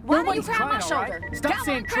nobody's Why don't you cry on my crying, all shoulder? right? Stop Come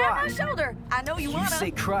saying on, cry cry. on my shoulder. I know you wanna. You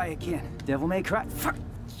say cry again. Devil may cry. Fuck.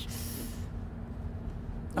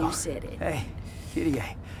 You said it. Hey,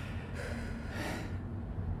 Hideaki.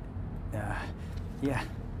 Yeah,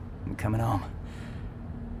 I'm coming home.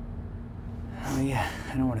 Oh yeah,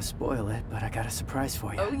 I don't want to spoil it, but I got a surprise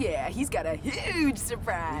for you. Oh yeah, he's got a huge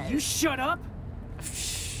surprise. You shut up!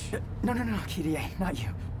 No, Hideaki, not you.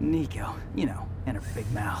 Nico, you know, and her big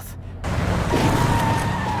mouth.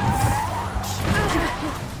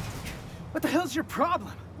 What the hell's your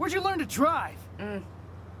problem? Where'd you learn to drive?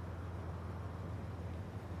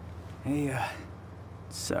 Hey,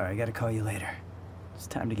 sorry, I gotta call you later. It's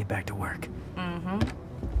time to get back to work.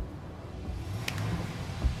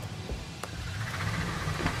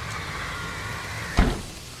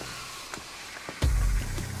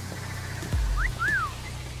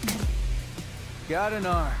 Got an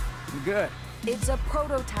arm. I'm good. It's a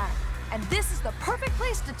prototype, and this is the perfect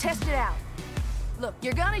place to test it out. Look,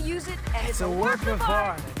 you're gonna use it, and it's a work of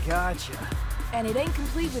art. I gotcha. And it ain't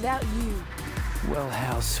complete without you. Well,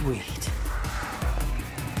 how sweet.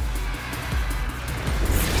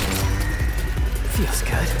 Feels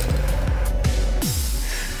good.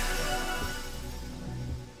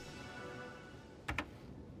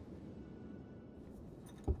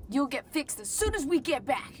 You'll get fixed as soon as we get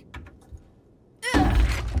back.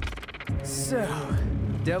 So,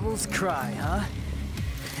 devil's cry, huh?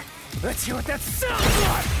 Let's hear what that sounds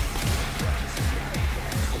like!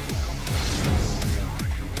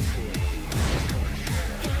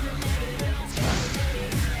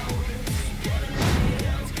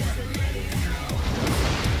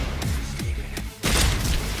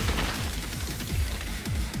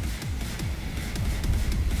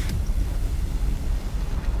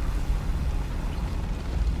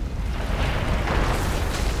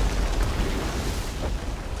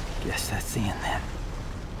 Guess that's the end then.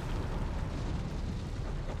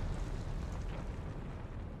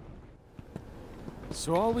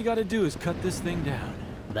 So all we gotta do is cut this thing down.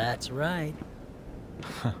 That's right.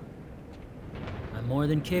 I'm more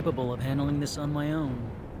than capable of handling this on my own.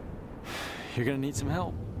 You're gonna need some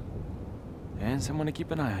help. And someone to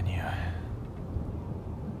keep an eye on you.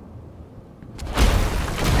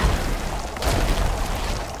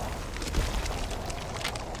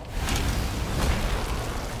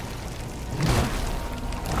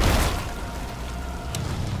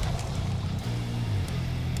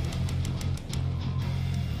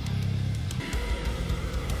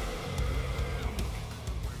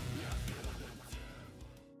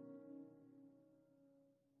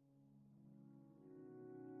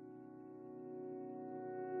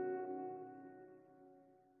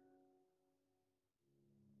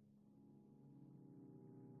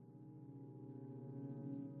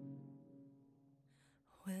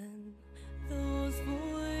 When those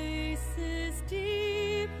voices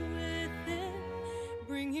deep within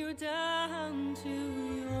bring you down to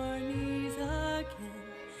your knees again,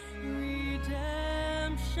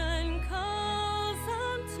 redemption calls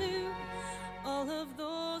unto all of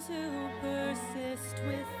those who persist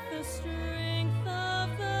with the strength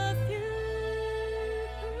of the few.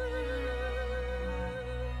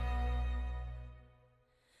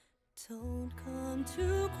 Don't come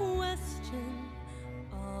to question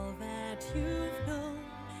all that you've known.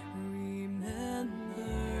 Remember,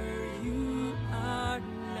 you are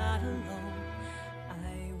not alone.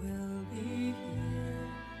 I will be here,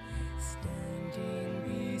 standing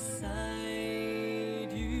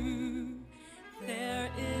beside you. There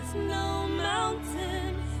is no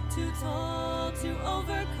mountain too tall to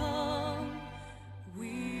overcome.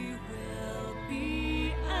 We will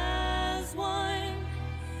be as one.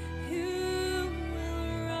 You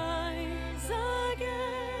will rise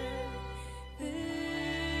again. This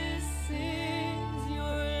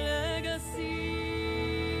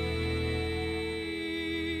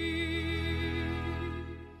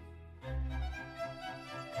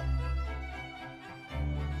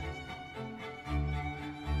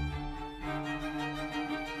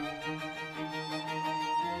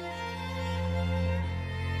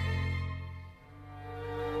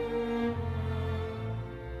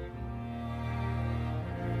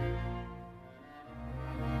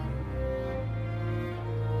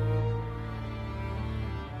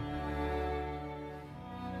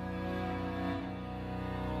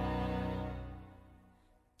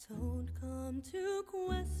come to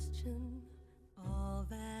question all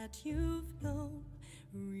that you've known.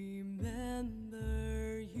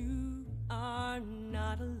 Remember, you are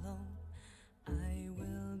not alone. I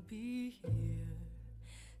will be here,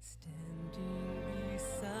 standing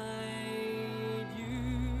beside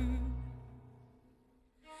you.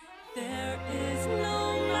 There is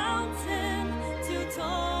no mountain too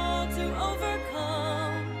tall to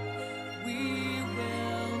overcome. We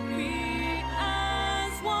will be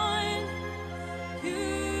as one.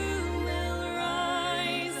 You will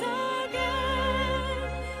rise again.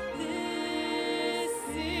 This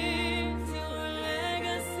is your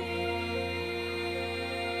legacy.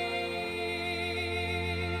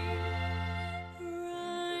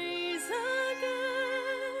 Rise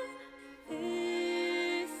again.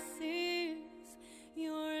 This is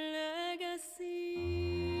your legacy.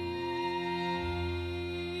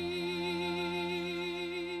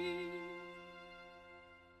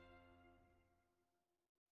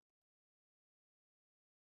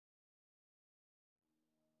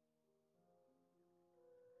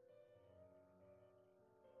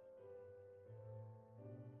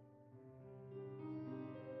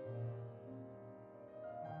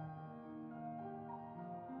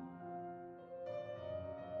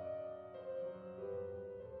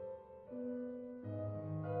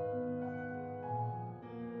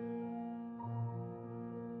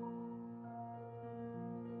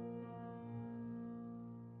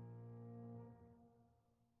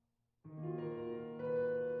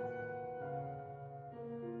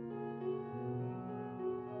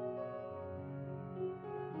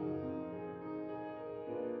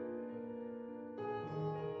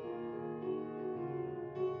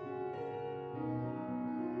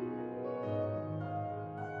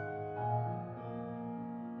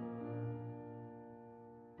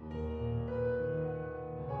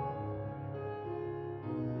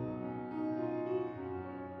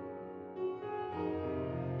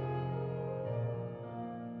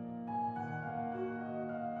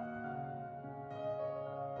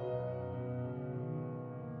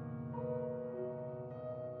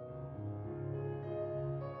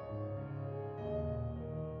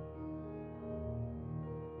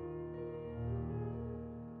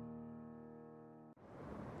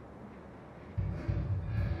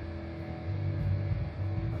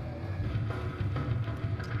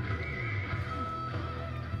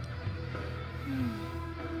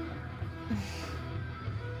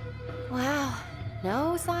 Wow,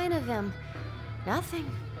 no sign of him. Nothing.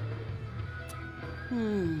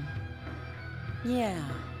 Yeah.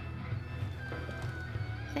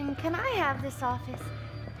 Then can I have this office?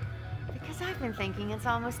 Because I've been thinking it's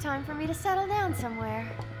almost time for me to settle down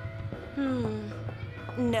somewhere.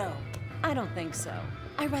 No, I don't think so.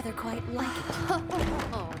 I rather quite like it.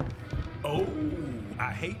 Oh,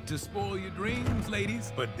 I hate to spoil your dreams,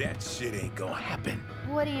 ladies, but that shit ain't gonna happen.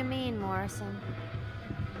 What do you mean, Morrison?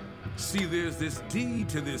 See, there's this deed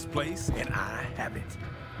to this place, and I have it.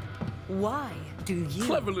 Why do you?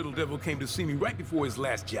 Clever little devil came to see me right before his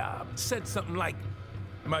last job. Said something like,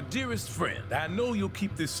 "My dearest friend, I know you'll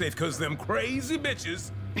keep this safe, cause them crazy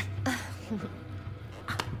bitches..."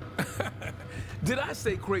 Did I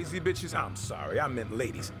say crazy bitches? I'm sorry, I meant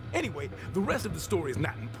ladies. Anyway, the rest of the story is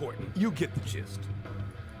not important. You get the gist.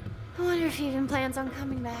 I wonder if he even plans on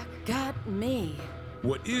coming back. Got me.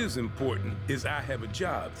 What is important is I have a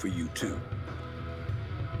job for you two.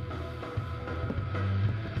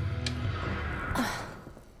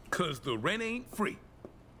 Cause the rent ain't free.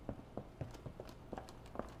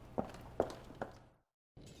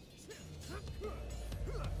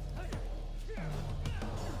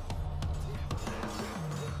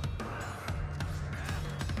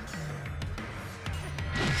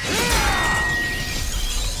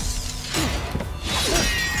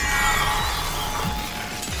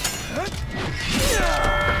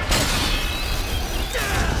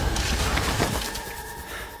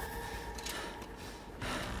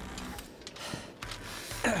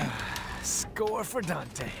 Score for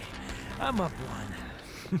Dante. I'm up one.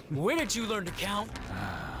 Where did you learn to count?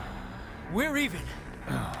 We're even.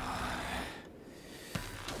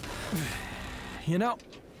 You know,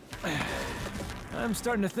 I'm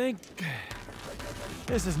starting to think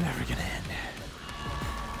this is never gonna end.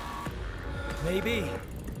 Maybe.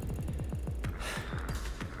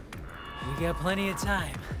 We got plenty of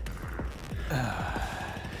time.